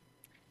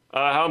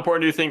 How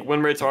important do you think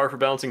win rates are for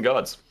balancing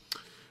gods?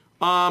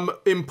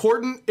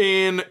 Important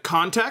in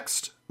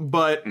context,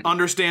 but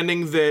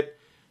understanding that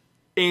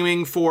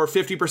aiming for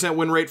 50%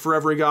 win rate for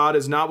every god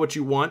is not what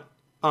you want.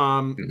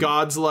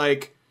 Gods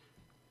like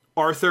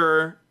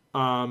Arthur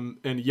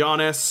and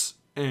Giannis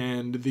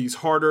and these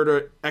harder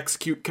to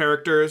execute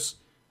characters,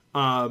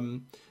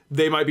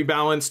 they might be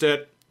balanced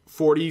at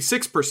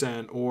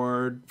 46%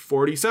 or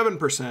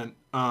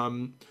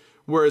 47%.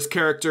 Whereas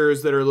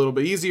characters that are a little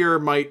bit easier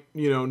might,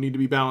 need to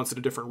be balanced at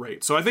a different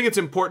rate. So I think it's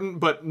important,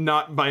 but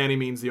not by any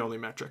means the only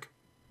metric.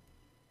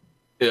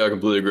 Yeah, I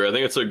completely agree. I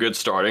think it's a good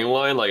starting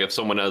line. Like, if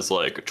someone has,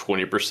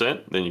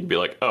 20%, then you can be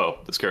like, oh,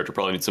 this character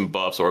probably needs some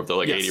buffs. Or if they're,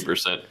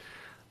 80%,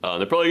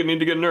 they're probably going to need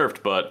to get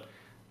nerfed. But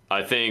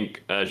I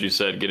think, as you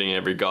said, getting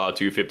every god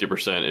to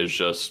 50% is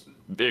just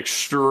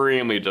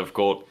extremely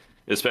difficult,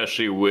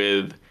 especially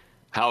with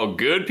how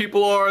good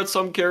people are at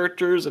some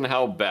characters and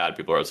how bad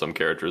people are at some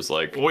characters.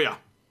 Oh, yeah.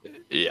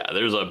 Yeah,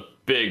 there's a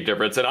big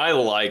difference, and I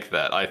like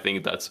that. I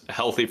think that's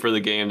healthy for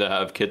the game to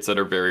have kits that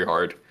are very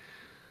hard.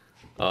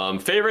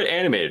 Favorite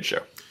animated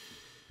show?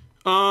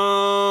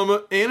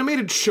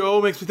 Animated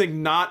show makes me think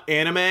not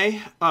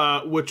anime,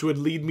 which would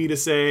lead me to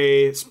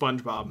say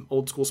SpongeBob,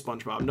 old school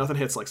SpongeBob. Nothing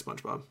hits like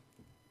SpongeBob.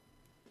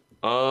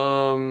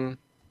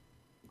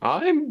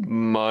 I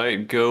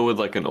might go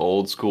with an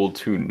old school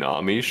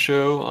Toonami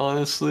show,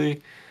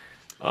 honestly.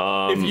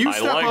 If you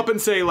step up and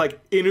say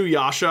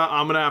Inuyasha,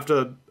 I'm gonna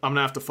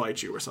have to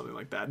fight you or something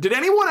like that. Did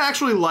anyone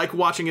actually like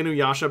watching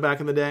Inuyasha back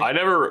in the day? I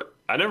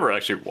never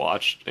actually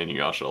watched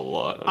Inuyasha a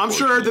lot. I'm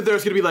sure that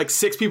there's gonna be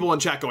 6 people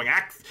in chat going,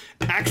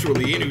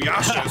 actually,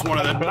 Inuyasha is one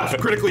of the most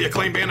critically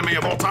acclaimed anime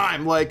of all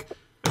time.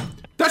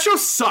 That show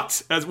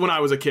sucked when I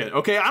was a kid.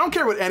 Okay, I don't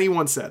care what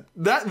anyone said.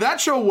 That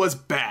show was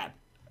bad,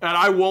 and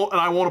I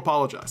won't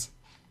apologize.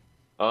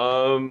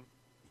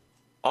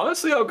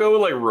 Honestly, I'll go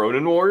with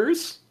Ronin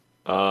Warriors.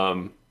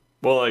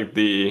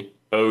 The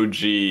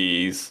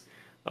OGs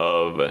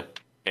of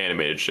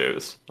animated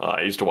shows.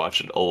 I used to watch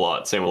it a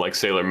lot. Same with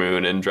Sailor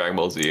Moon and Dragon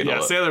Ball Z. And all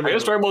that. Sailor Moon. I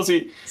guess Dragon Ball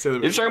Z.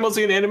 Is Dragon Ball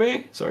Z an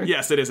anime? Sorry.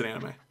 Yes, it is an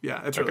anime.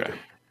 Yeah, it's really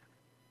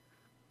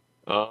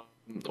good.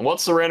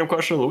 What's the random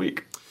question of the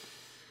week?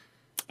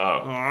 Oh,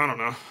 I don't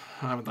know.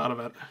 I haven't thought of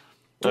it.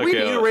 Do we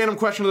need a random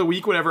question of the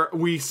week whenever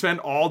we spend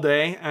all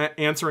day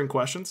answering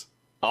questions?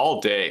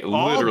 All day,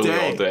 literally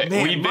all day.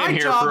 Man, we've been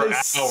here for hours.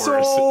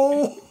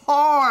 So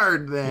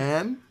hard,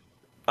 man.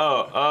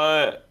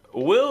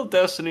 Will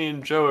Destiny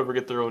and Joe ever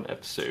get their own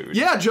episode?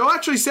 Yeah, Joe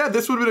actually said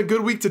this would have been a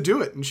good week to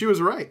do it, and she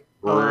was right.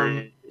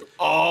 They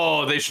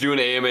should do an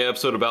AMA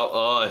episode about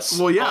us.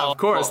 Well, yeah, of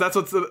course. That's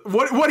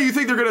what do you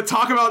think they're going to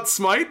talk about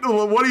Smite?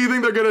 What do you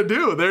think they're going to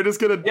do? They're just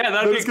going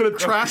to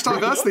trash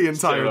talk us the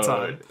entire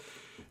time.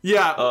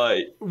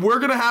 Yeah, we're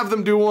going to have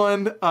them do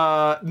one.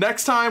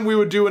 Next time we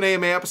would do an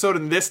AMA episode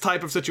in this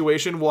type of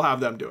situation, we'll have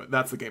them do it.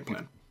 That's the game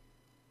plan.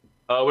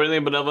 What do you think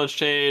of Benevolence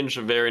Change?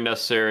 Very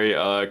necessary.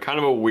 Kind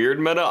of a weird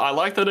meta. I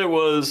like that it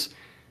was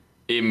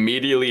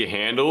immediately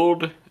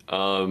handled.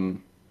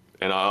 And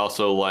I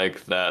also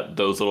like that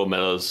those little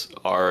metas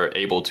are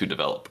able to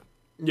develop.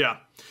 Yeah.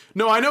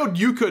 No, I know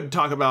you could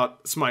talk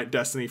about Smite,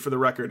 Destiny, for the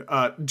record.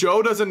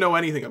 Joe doesn't know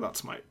anything about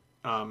Smite.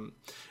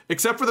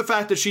 Except for the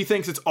fact that she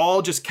thinks it's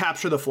all just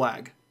capture the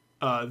flag.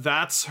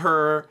 That's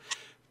her.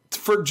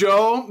 For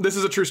Joe, this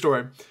is a true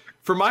story.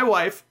 For my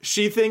wife,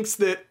 she thinks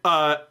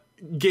that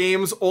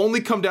games only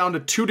come down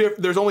to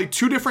there's only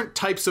 2 different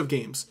types of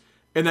games.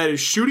 And that is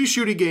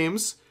shooty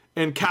games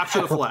and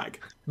capture the flag.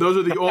 Those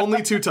are the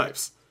only 2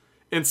 types.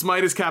 And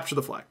Smite is capture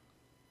the flag.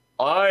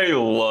 I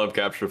love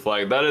capture the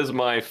flag. That is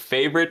my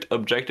favorite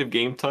objective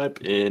game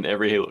type in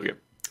every Halo game.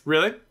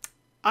 Really?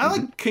 I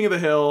like King of the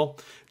Hill.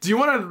 Do you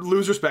want to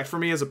lose respect for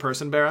me as a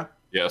person, Barra?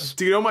 Yes.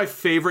 Do you know my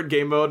favorite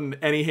game mode in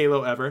any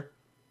Halo ever?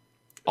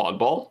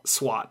 Oddball?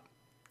 SWAT.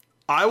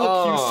 I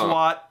will queue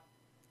SWAT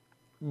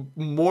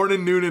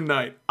morning, noon, and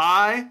night.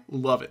 I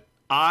love it.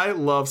 I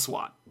love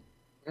SWAT.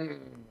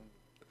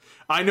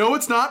 I know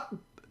it's not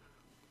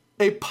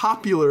a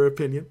popular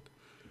opinion.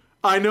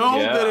 I know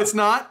that it's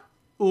not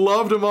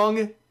loved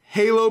among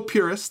Halo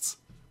purists,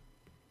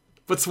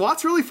 but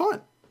SWAT's really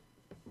fun.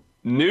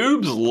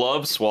 Noobs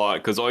love SWAT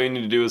because all you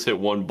need to do is hit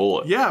one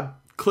bullet. Yeah,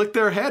 click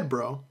their head,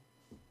 bro.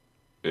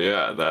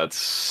 Yeah, that's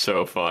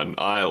so fun.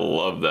 I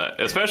love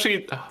that.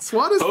 Especially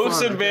SWAT is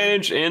host fun,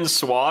 advantage in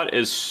SWAT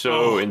is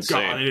so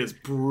insane. God, it is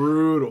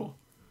brutal.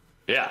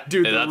 Yeah,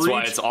 dude, and that's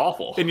why it's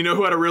awful. And you know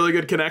who had a really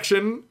good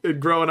connection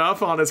growing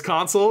up on his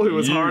console, who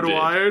was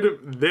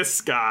hardwired? This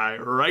guy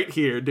right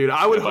here, dude.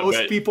 I would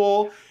host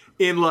people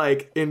in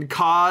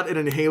COD and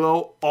in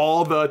Halo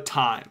all the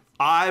time.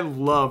 I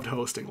loved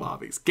hosting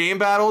lobbies. Game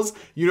battles,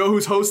 you know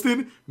who's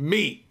hosting?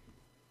 Me.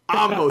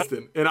 I'm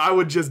hosting. And I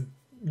would just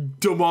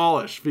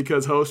demolish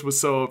because host was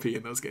so OP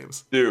in those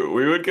games. Dude,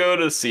 we would go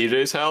to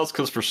CJ's house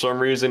because for some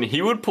reason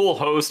he would pull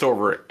host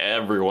over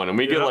everyone, and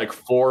we get like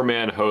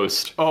 4-man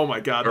host. Oh my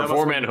god, or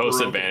 4-man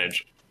host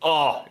advantage.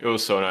 Oh, it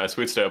was so nice.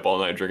 We'd stay up all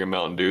night drinking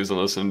Mountain Dews and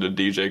listening to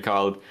DJ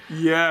Khaled.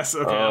 Yes,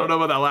 okay, I don't know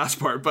about that last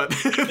part, but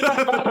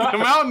the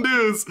Mountain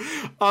Dews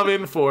I'm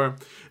in for.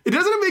 It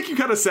doesn't make you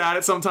kind of sad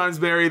at sometimes,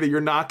 Barry, that you're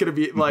not going to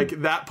be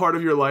like that part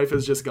of your life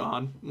is just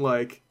gone.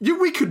 Like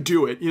we could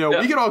do it, we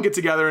could all get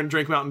together and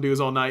drink Mountain Dews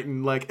all night,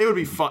 and like it would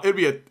be fun. It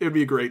would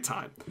be a great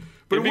time.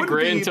 But it'd be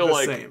great until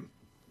like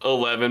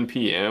 11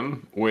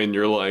 p.m. when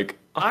you're like,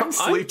 I'm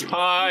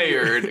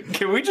tired.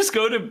 Can we just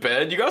go to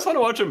bed? You guys want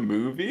to watch a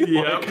movie?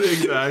 Yep,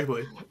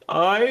 exactly.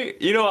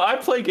 I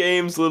play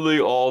games literally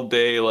all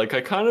day. Like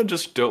I kind of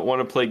just don't want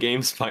to play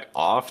games my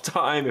off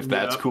time if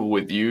that's cool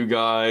with you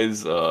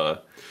guys.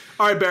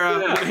 All right, Barra,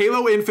 when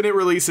Halo Infinite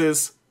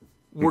releases,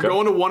 we're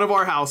going to one of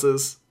our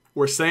houses,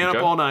 we're staying up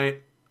all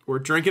night, we're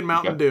drinking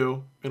Mountain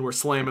Dew, and we're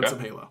slamming some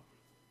Halo.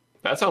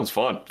 That sounds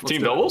fun.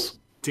 Team doubles?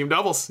 Team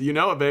doubles. You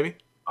know it, baby.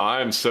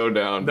 I'm so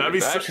down. That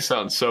actually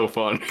sounds so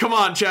fun. Come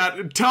on,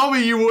 chat. Tell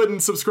me you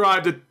wouldn't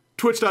subscribe to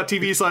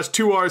twitch.tv/2Rs,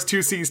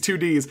 2Cs,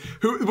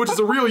 2Ds, which is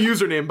a real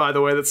username, by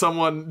the way, that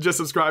someone just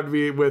subscribed to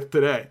me with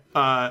today.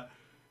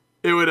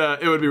 It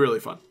would be really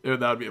fun. That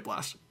would be a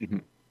blast. Mm-hmm.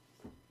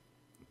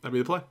 That'd be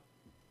the play.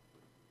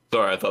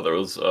 Sorry, I thought there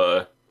was.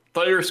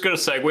 Thought you were just gonna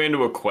segue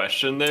into a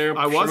question there.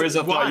 I was.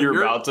 I thought you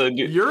were about to.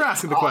 You're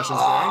asking the questions,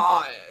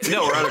 Barry.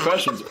 No, we're out of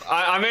questions.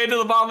 I made it to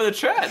the bottom of the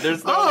chat.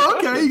 There's no. Oh,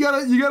 okay.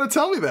 You gotta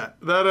tell me that.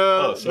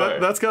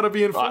 That's gotta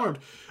be informed.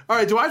 All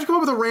right. Do I have to come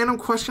up with a random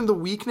question of the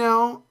week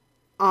now?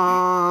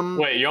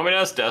 Wait, you want me to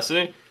ask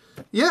Destiny?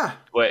 Yeah.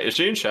 Wait, is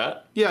she in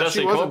chat? Yeah,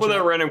 Destiny, she was come up with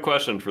a random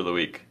question for the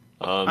week.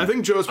 I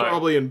think Joe's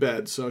probably in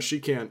bed, so she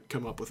can't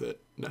come up with it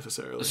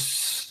necessarily.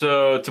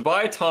 So to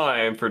buy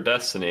time for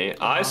Destiny,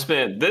 I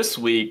spent this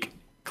week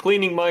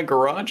cleaning my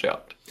garage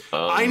out.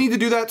 I need to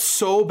do that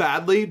so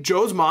badly.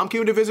 Joe's mom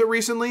came to visit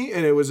recently,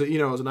 and it was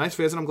a nice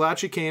visit. I'm glad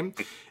she came,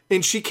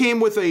 and she came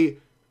with a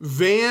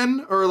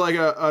van or like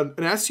an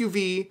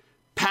SUV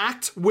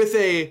packed with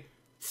a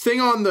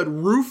thing on the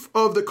roof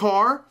of the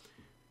car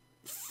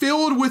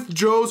filled with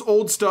Joe's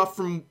old stuff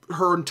from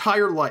her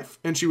entire life,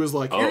 and she was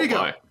like, "Here you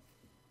go.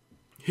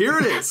 Here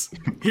it is.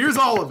 Here's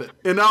all of it."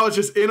 And now it's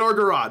just in our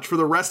garage for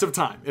the rest of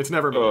time. It's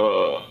never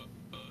moved.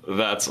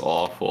 That's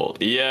awful.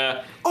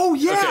 Yeah. Oh,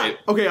 yeah.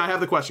 Okay, I have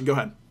the question. Go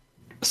ahead.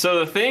 So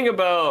the thing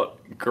about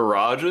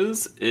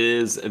garages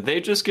is they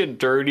just get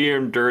dirtier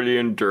and dirtier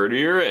and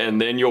dirtier, and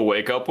then you'll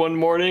wake up one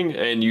morning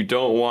and you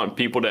don't want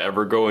people to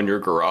ever go in your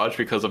garage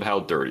because of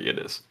how dirty it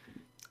is.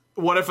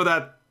 What if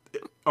that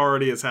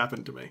already has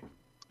happened to me?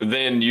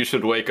 Then you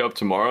should wake up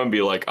tomorrow and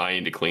be like, I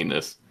need to clean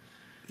this.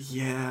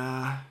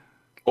 Yeah.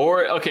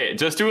 Or, okay,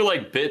 just do it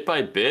like bit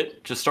by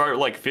bit. Just start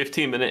like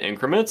 15-minute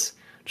increments.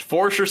 Just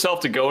force yourself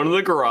to go into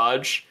the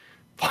garage,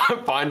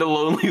 find a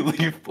lonely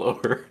leaf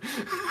blower.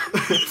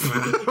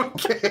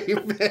 Okay,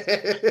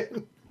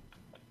 man.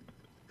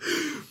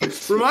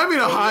 Remind me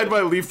to hide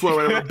my leaf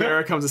blower whenever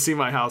Barra comes to see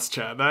my house,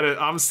 Chad.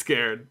 I'm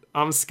scared.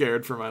 I'm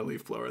scared for my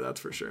leaf blower, that's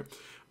for sure.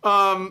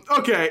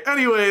 Okay,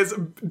 anyways,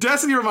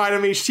 Destiny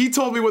reminded me. She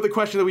told me what the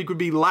question of the week would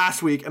be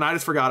last week, and I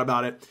just forgot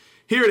about it.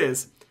 Here it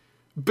is.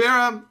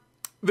 Barra,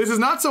 this is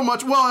not so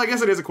much... Well, I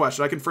guess it is a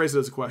question. I can phrase it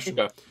as a question.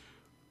 Okay.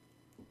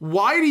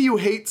 Why do you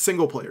hate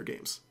single-player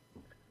games?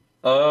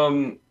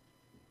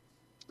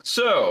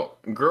 So,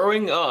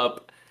 growing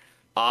up,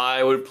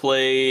 I would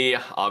play,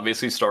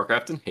 obviously,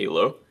 StarCraft and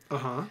Halo.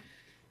 Uh-huh.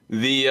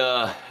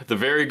 The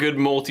very good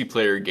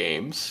multiplayer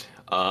games.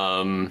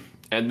 And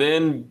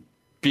then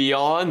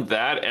beyond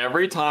that,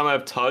 every time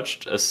I've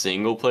touched a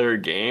single-player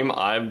game,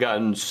 I've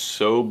gotten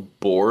so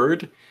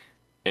bored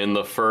in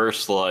the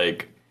first,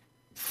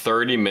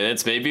 30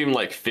 minutes, maybe even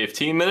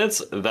 15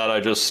 minutes, that I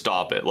just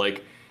stop it.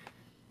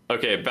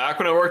 Okay, back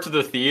when I worked at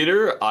the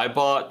theater, I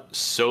bought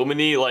so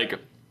many, it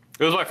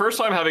was my first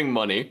time having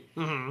money,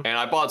 and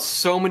I bought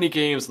so many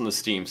games in the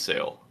Steam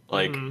sale.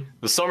 The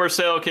summer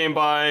sale came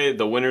by,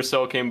 the winter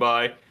sale came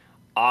by,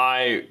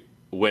 I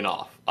went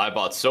off. I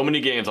bought so many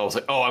games, I was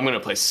like, oh, I'm going to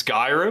play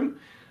Skyrim.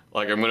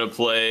 I'm going to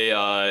play,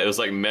 it was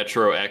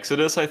Metro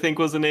Exodus, I think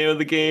was the name of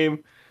the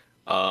game.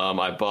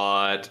 I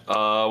bought,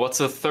 what's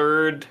the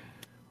third?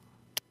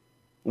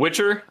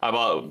 Witcher. I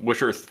bought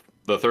Witcher,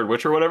 the third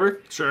Witcher,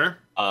 whatever. Sure.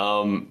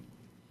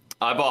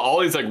 I bought all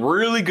these like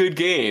really good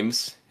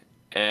games,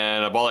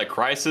 and I bought like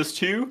Crysis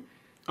 2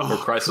 or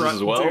Crysis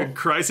as well. Dude,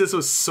 Crysis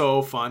was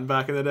so fun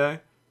back in the day.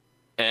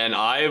 And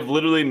I have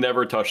literally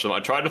never touched them. I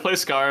tried to play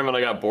Skyrim and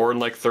I got bored in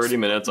like 30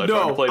 minutes. I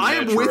tried to play I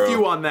am Metro. with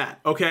you on that,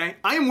 okay?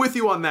 I am with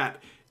you on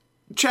that.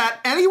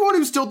 Chat, anyone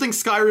who still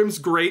thinks Skyrim's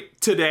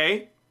great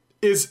today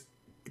is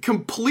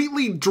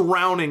completely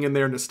drowning in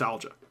their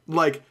nostalgia.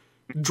 Like,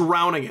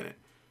 drowning in it.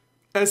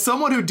 As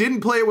someone who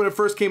didn't play it when it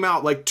first came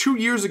out, like 2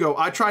 years ago,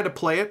 I tried to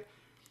play it.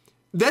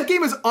 That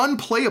game is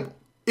unplayable.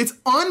 It's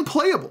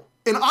unplayable.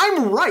 And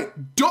I'm right.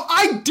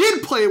 I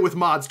did play it with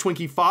mods,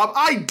 Twinkie Fob.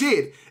 I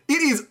did.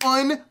 It is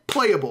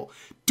unplayable.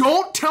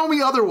 Don't tell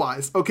me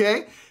otherwise,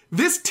 okay?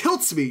 This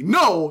tilts me.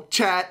 No,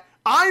 chat.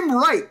 I'm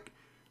right.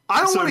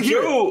 I don't want to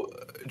hear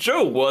it.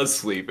 Joe was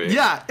sleeping.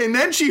 Yeah, and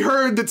then she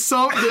heard that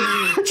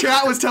the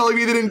chat was telling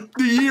me that in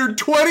the year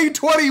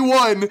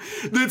 2021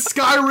 that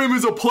Skyrim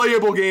is a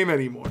playable game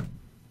anymore.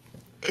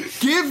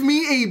 Give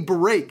me a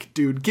break,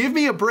 dude. Give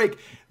me a break.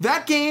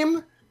 That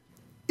game,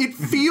 it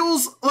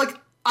feels like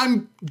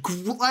I'd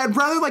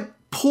rather like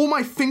pull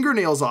my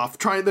fingernails off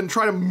than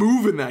try to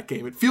move in that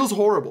game. It feels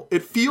horrible.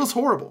 It feels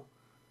horrible.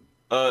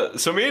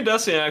 So me and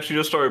Destiny actually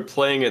just started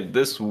playing it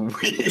this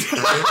week.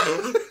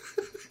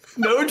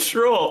 No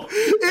troll.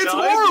 It's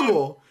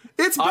horrible.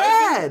 It's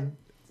bad.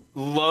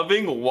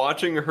 Loving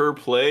watching her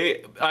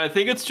play. I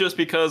think it's just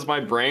because my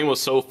brain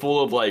was so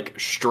full of like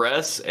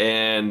stress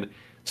and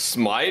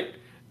Smite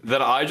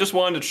that I just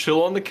wanted to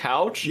chill on the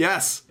couch.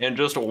 Yes. And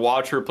just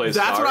watch her play.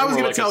 That's what I was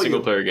going to tell you.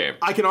 Single player game.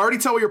 I can already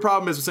tell what your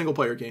problem is with single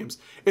player games.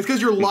 It's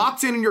because you're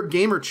locked in your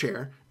gamer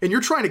chair and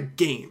you're trying to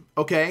game.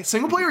 Okay,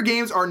 single player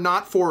games are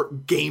not for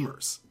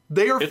gamers.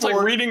 It's like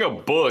reading a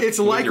book. It's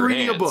like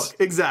reading a book,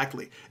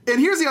 exactly. And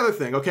here's the other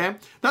thing, okay?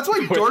 That's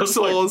why Dark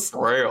Souls.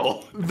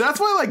 Braille. That's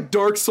why, like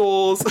Dark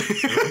Souls.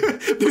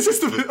 This is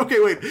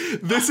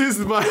This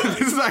is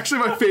actually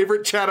my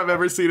favorite chat I've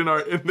ever seen in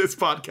this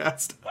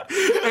podcast.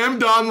 M.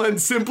 Donlan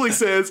simply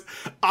says,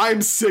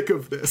 "I'm sick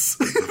of this."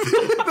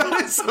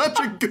 That is such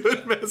a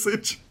good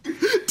message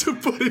to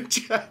put in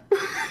chat.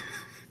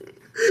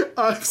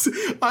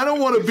 I don't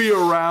want to be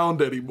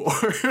around anymore.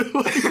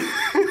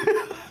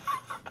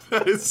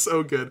 That is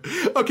so good.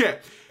 Okay.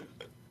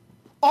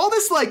 All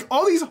these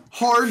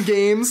hard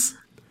games,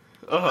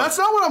 that's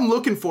not what I'm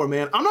looking for,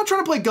 man. I'm not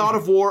trying to play God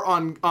of War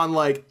on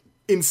like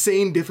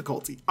insane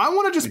difficulty. I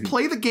want to just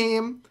play the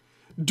game,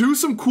 do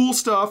some cool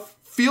stuff,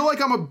 feel like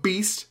I'm a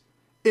beast,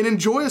 and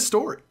enjoy a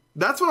story.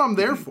 That's what I'm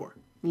there for.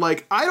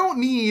 Like, I don't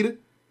need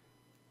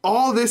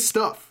all this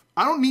stuff.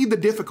 I don't need the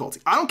difficulty.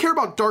 I don't care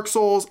about Dark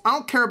Souls. I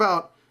don't care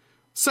about...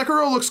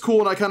 Sekiro looks cool,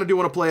 and I kind of do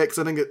want to play it because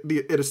I think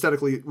it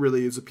aesthetically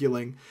really is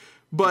appealing.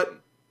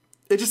 But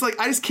it's just like,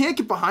 I just can't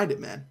get behind it,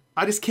 man.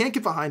 I just can't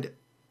get behind it.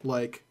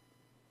 Like,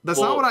 that's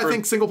not what I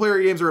think single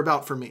player games are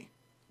about for me.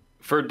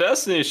 For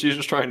Destiny, she's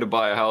just trying to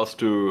buy a house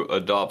to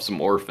adopt some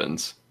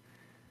orphans.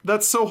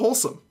 That's so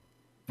wholesome.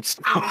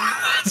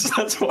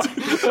 That's why.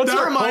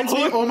 That reminds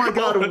me. Oh my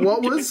god,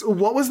 what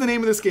was the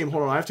name of this game?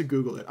 Hold on, I have to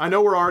Google it. I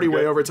know we're already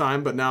way over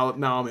time, but now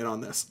I'm in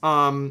on this.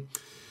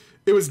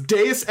 It was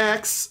Deus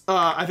Ex.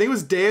 I think it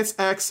was Deus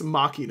Ex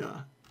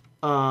Machina.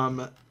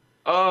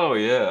 Oh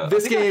yeah,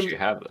 this game. I actually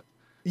have it.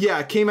 Yeah,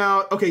 it came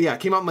out. Okay, yeah, it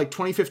came out in like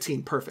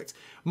 2015. Perfect.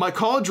 My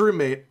college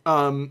roommate.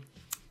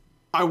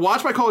 I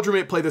watched my college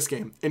roommate play this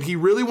game, and he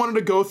really wanted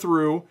to go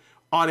through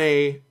on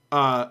a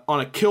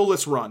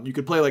killless run. You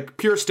could play like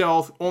pure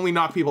stealth, only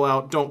knock people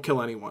out, don't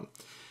kill anyone.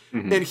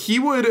 Mm-hmm. And he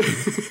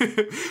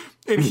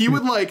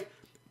would like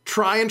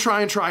try, and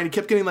he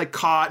kept getting like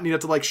caught, and he'd have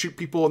to like shoot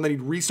people, and then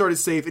he'd restart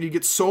his save, and he'd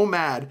get so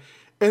mad,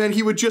 and then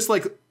he would just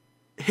like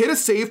hit a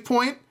save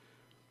point,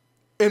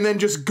 and then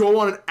just go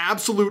on an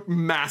absolute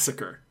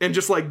massacre, and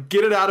just like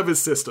get it out of his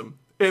system.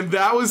 And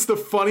that was the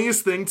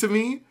funniest thing to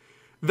me.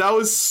 That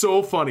was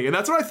so funny. And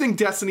that's what I think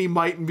Destiny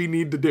might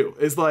need to do,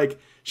 is like,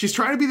 she's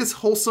trying to be this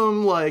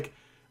wholesome, like,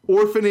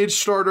 orphanage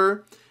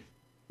starter.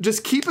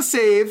 Just keep a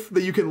save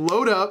that you can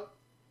load up,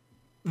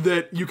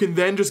 that you can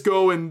then just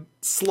go and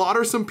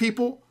slaughter some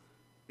people,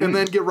 and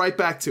then get right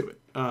back to it,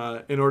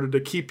 in order to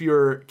keep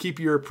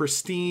your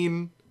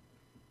pristine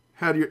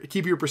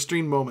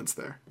moments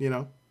there, you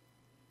know?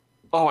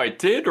 Oh, I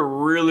did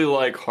really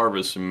like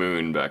Harvest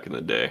Moon back in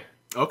the day.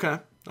 Okay.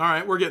 All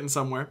right, we're getting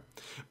somewhere.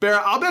 Bear,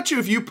 I'll bet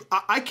you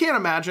I can't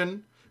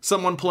imagine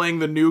someone playing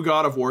the new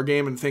God of War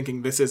game and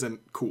thinking this isn't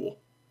cool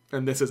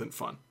and this isn't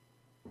fun.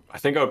 I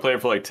think I would play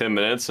it for like 10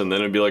 minutes and then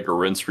it'd be like a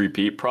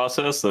rinse-repeat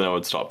process, and then I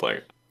would stop playing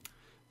it.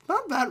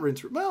 Not that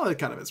well, it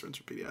kind of is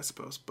rinse-repeat, I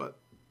suppose, but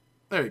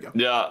there you go.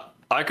 Yeah,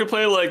 I could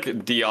play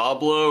like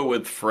Diablo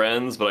with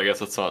friends, but I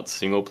guess it's not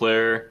single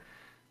player.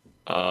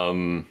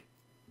 I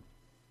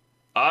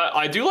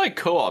do like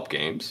co-op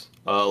games.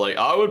 Like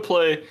I would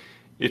play...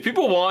 If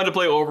people wanted to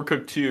play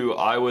Overcooked 2,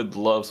 I would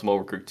love some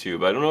Overcooked 2,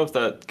 but I don't know if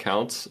that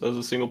counts as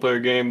a single-player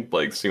game,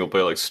 like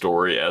single-player, like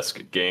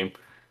story-esque game.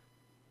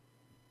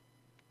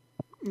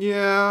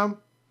 Yeah.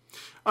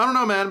 I don't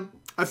know, man.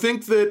 I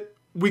think that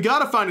we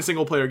gotta find a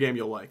single-player game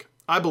you'll like.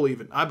 I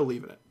believe in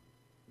it.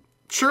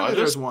 Surely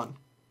there's one.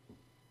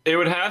 It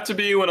would have to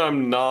be when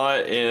I'm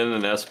not in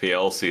an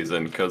SPL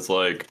season, because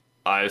like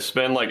I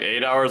spend like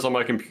 8 hours on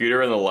my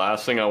computer, and the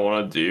last thing I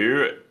want to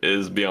do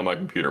is be on my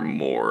computer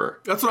more.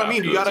 That's what I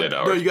mean. You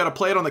gotta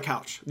play it on the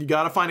couch. You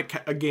gotta find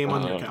a game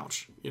on your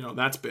couch. You know,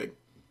 that's big.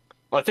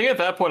 I think at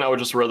that point I would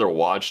just rather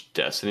watch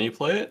Destiny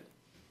play it.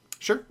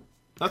 Sure,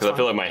 that's because I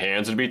feel like my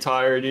hands would be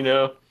tired. You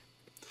know.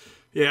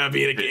 Yeah,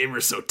 being a gamer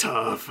is so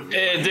tough. I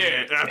mean,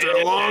 dude, after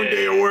a long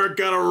day of work,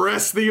 gotta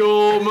rest the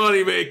old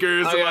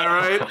moneymakers, am I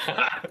right?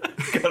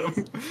 Gotta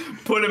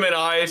put them in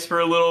ice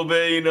for a little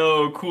bit, you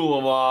know, cool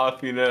them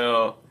off, you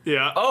know.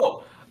 Yeah.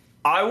 Oh,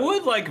 I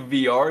would like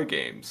VR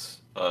games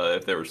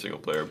if they were single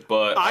player,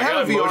 but I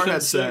have a VR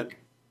headset. Sick.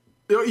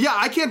 Yeah,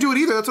 I can't do it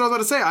either. That's what I was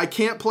about to say. I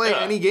can't play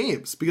any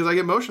games because I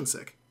get motion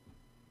sick.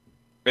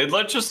 It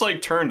just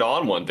like turned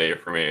on one day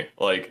for me.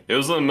 Like it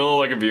was in the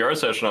middle of like a VR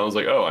session. I was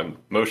like, oh, I'm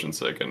motion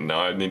sick, and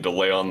now I need to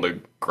lay on the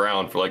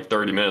ground for like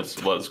 30 minutes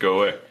to let this go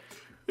away.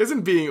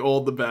 Isn't being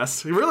old the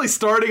best? You're really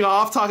starting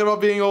off talking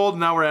about being old, and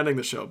now we're ending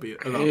the show.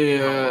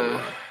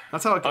 Yeah,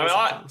 that's how it goes.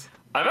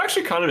 I've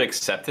actually kind of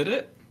accepted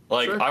it.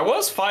 Like sure. I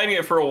was fighting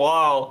it for a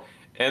while,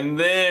 and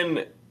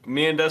then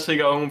me and Destiny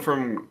got home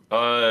from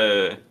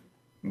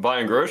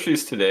buying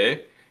groceries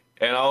today,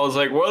 and I was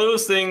like, what are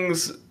those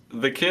things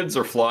the kids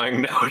are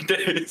flying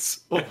nowadays?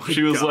 Oh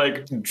she was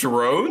like,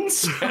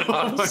 drones? And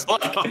I was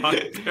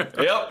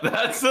yep,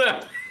 that's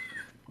it.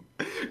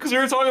 Because we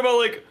were talking about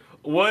like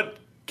what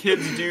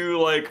kids do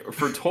like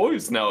for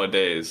toys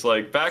nowadays.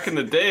 Like back in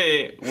the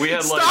day, we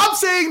had like... Stop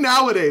saying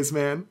nowadays,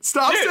 man.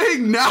 Stop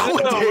saying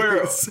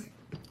nowadays.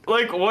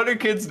 Like, what are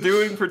kids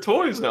doing for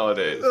toys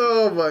nowadays?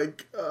 Oh my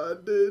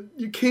god, dude.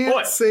 You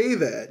can't say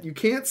that. You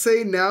can't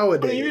say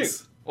nowadays. What do you mean?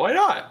 Why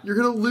not? You're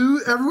gonna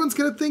lose. Everyone's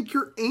gonna think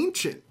you're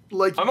ancient.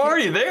 Like I'm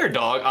already there,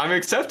 dog. I'm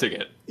accepting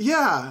it.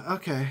 Yeah.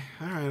 Okay.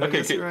 All right. I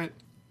guess you're right.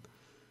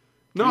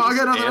 No, I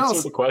got nothing else.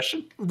 Answer the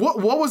question.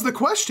 What was the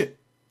question?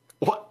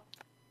 What?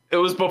 It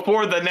was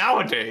before the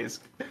nowadays.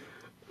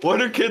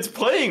 What are kids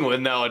playing with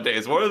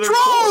nowadays? What are their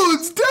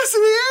drones?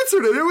 Destiny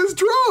answered it. It was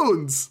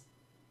drones.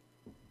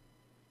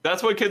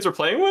 That's what kids are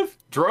playing with?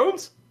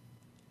 Drones?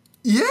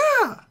 Yeah.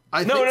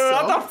 I think so. No,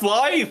 not the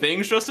flying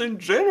things. Just in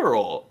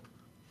general.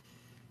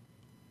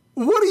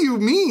 What do you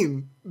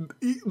mean?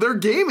 They're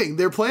gaming.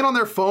 They're playing on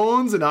their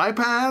phones and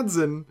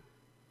iPads and...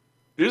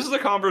 These are the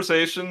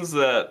conversations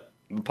that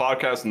the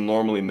podcast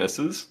normally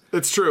misses.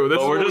 It's true.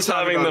 But we're just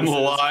having them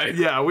live.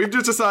 Yeah, we've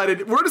just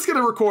decided we're just going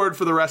to record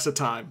for the rest of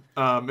time.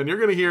 And you're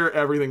going to hear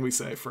everything we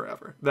say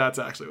forever. That's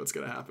actually what's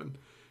going to happen.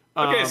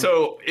 Okay,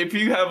 so if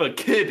you have a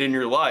kid in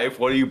your life,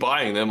 what are you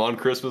buying them on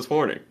Christmas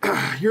morning?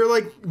 You're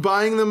like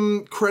buying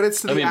them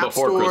credits to the App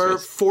Store.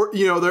 For,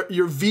 you know,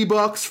 your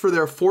V-Bucks for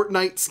their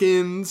Fortnite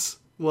skins.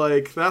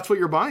 Like, that's what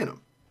you're buying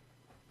them.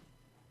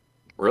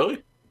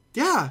 Really?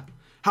 Yeah.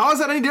 How is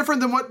that any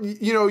different than what,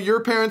 you know,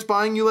 your parents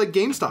buying you, like,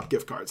 GameStop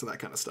gift cards and that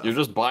kind of stuff? You're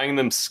just buying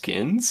them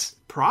skins?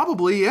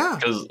 Probably, yeah.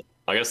 Because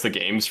I guess the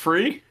game's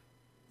free?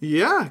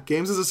 Yeah,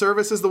 games as a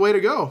service is the way to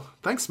go.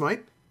 Thanks,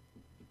 Mike.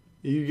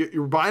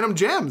 You're buying them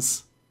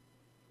gems.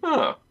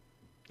 Oh.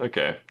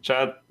 Okay.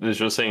 Chat is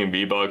just saying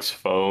V-Bucks,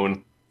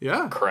 phone.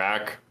 Yeah.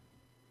 Crack.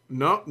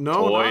 No,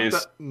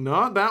 toys.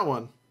 Not that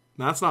one.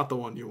 That's not the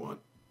one you want.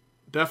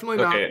 Definitely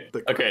not.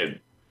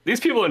 Okay. These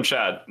people in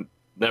chat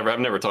I've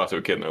never talked to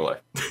a kid in their life.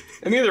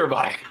 And neither have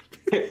I.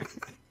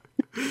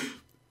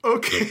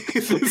 Okay,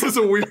 this is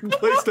a weird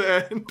place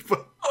to end.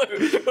 But...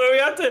 we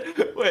have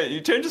to... Wait, you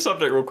change the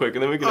subject real quick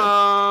and then we can...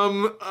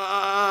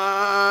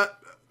 I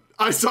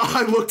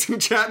looked in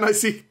chat and I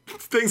see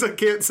things I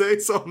can't say,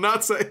 so I'm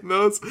not saying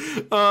those.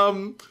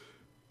 I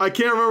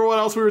can't remember what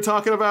else we were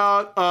talking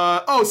about.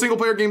 Single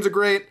player games are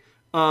great.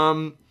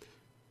 My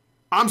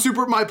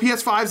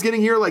PS5's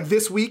getting here like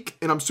this week,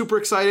 and I'm super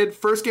excited.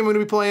 First game I'm going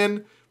to be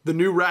playing, the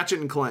new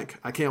Ratchet & Clank.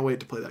 I can't wait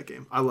to play that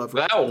game. I love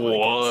Ratchet & Clank. That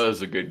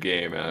was a good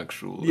game,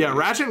 actually. Yeah,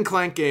 Ratchet &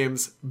 Clank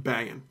games,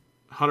 banging.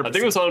 100%. I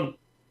think it was on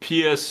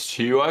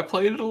PS2 I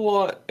played it a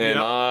lot, and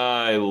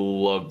I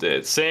loved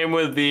it. Same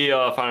with the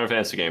Final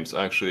Fantasy games.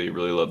 I actually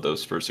really love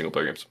those for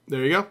single-player games.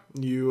 There you go.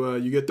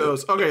 You get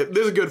those. Okay,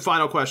 there's a good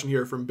final question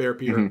here from Bear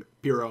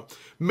Piro.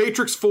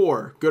 Matrix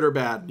 4, good or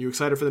bad? You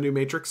excited for the new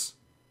Matrix?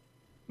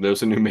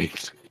 There's a new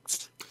Matrix.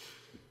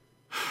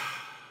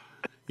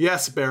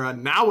 Yes, Barra.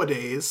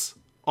 Nowadays,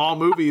 all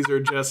movies are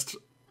just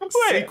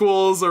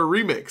sequels or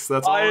remakes.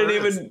 That's all. I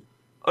didn't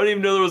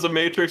even know there was a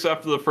Matrix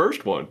after the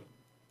first one.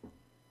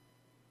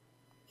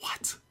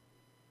 What?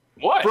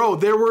 Bro,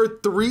 there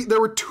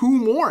were two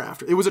more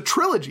after. It was a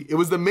trilogy. It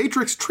was the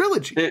Matrix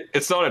trilogy.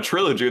 It's not a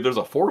trilogy. There's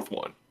a fourth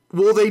one.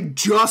 Well, they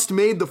just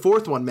made the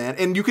fourth one, man.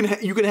 And you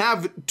can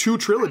have two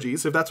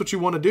trilogies if that's what you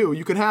want to do.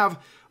 You can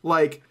have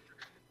like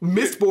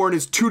Mistborn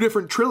is two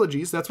different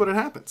trilogies. That's what it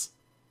happens.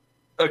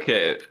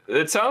 Okay,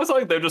 it sounds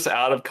like they're just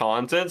out of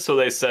content, so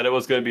they said it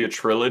was going to be a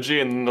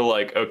trilogy, and then they're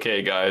like,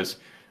 okay, guys,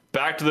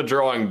 back to the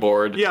drawing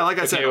board. Yeah, like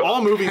I said,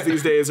 all movies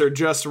these days are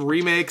just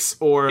remakes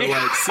or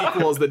like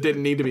sequels that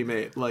didn't need to be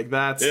made. Like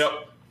that's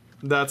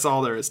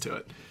all there is to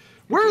it.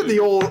 We're the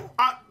old.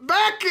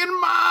 Back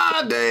in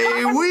my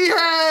day, we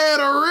had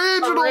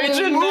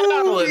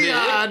original movie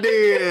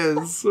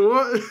ideas.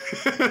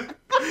 And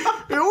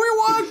we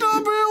walked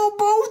uphill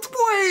both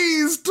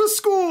ways to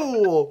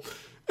school.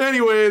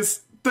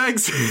 Anyways,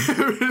 thanks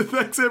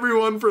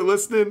everyone for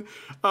listening.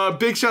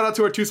 Big shout out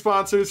to our two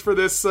sponsors for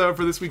this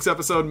week's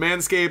episode,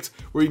 Manscaped,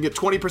 where you can get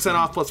 20%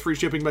 off plus free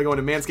shipping by going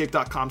to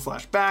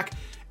manscaped.com/back,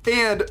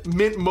 and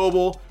Mint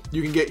Mobile.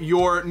 You can get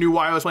your new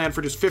wireless plan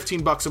for just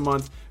 $15 a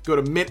month. Go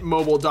to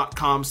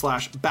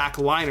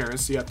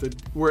mintmobile.com/backliners. You have to.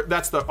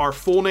 That's our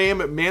full name.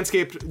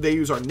 Manscaped, they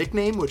use our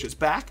nickname, which is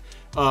Back.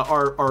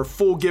 Our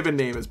full given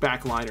name is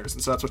Backliners,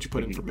 and so that's what you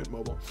put in for Mint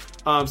Mobile.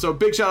 So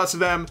big shout outs to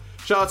them.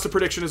 Shout outs to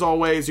Prediction as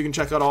always. You can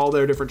check out all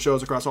their different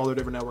shows across all their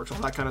different networks,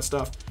 all that kind of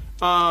stuff.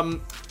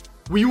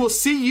 We will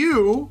see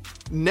you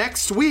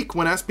next week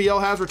when SBL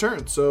has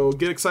returned. So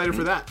get excited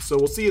for that. So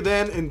we'll see you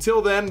then.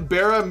 Until then,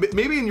 Bera,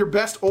 maybe in your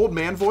best old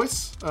man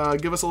voice,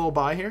 give us a little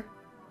bye here.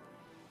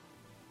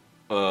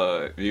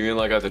 You mean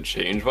like I have to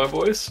change my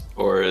voice?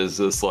 Or is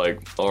this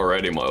like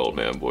already my old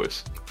man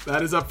voice?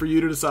 That is up for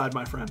you to decide,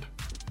 my friend.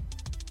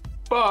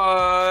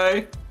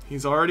 Bye.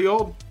 He's already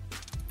old.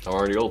 I'm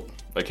already old.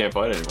 I can't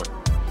fight anymore.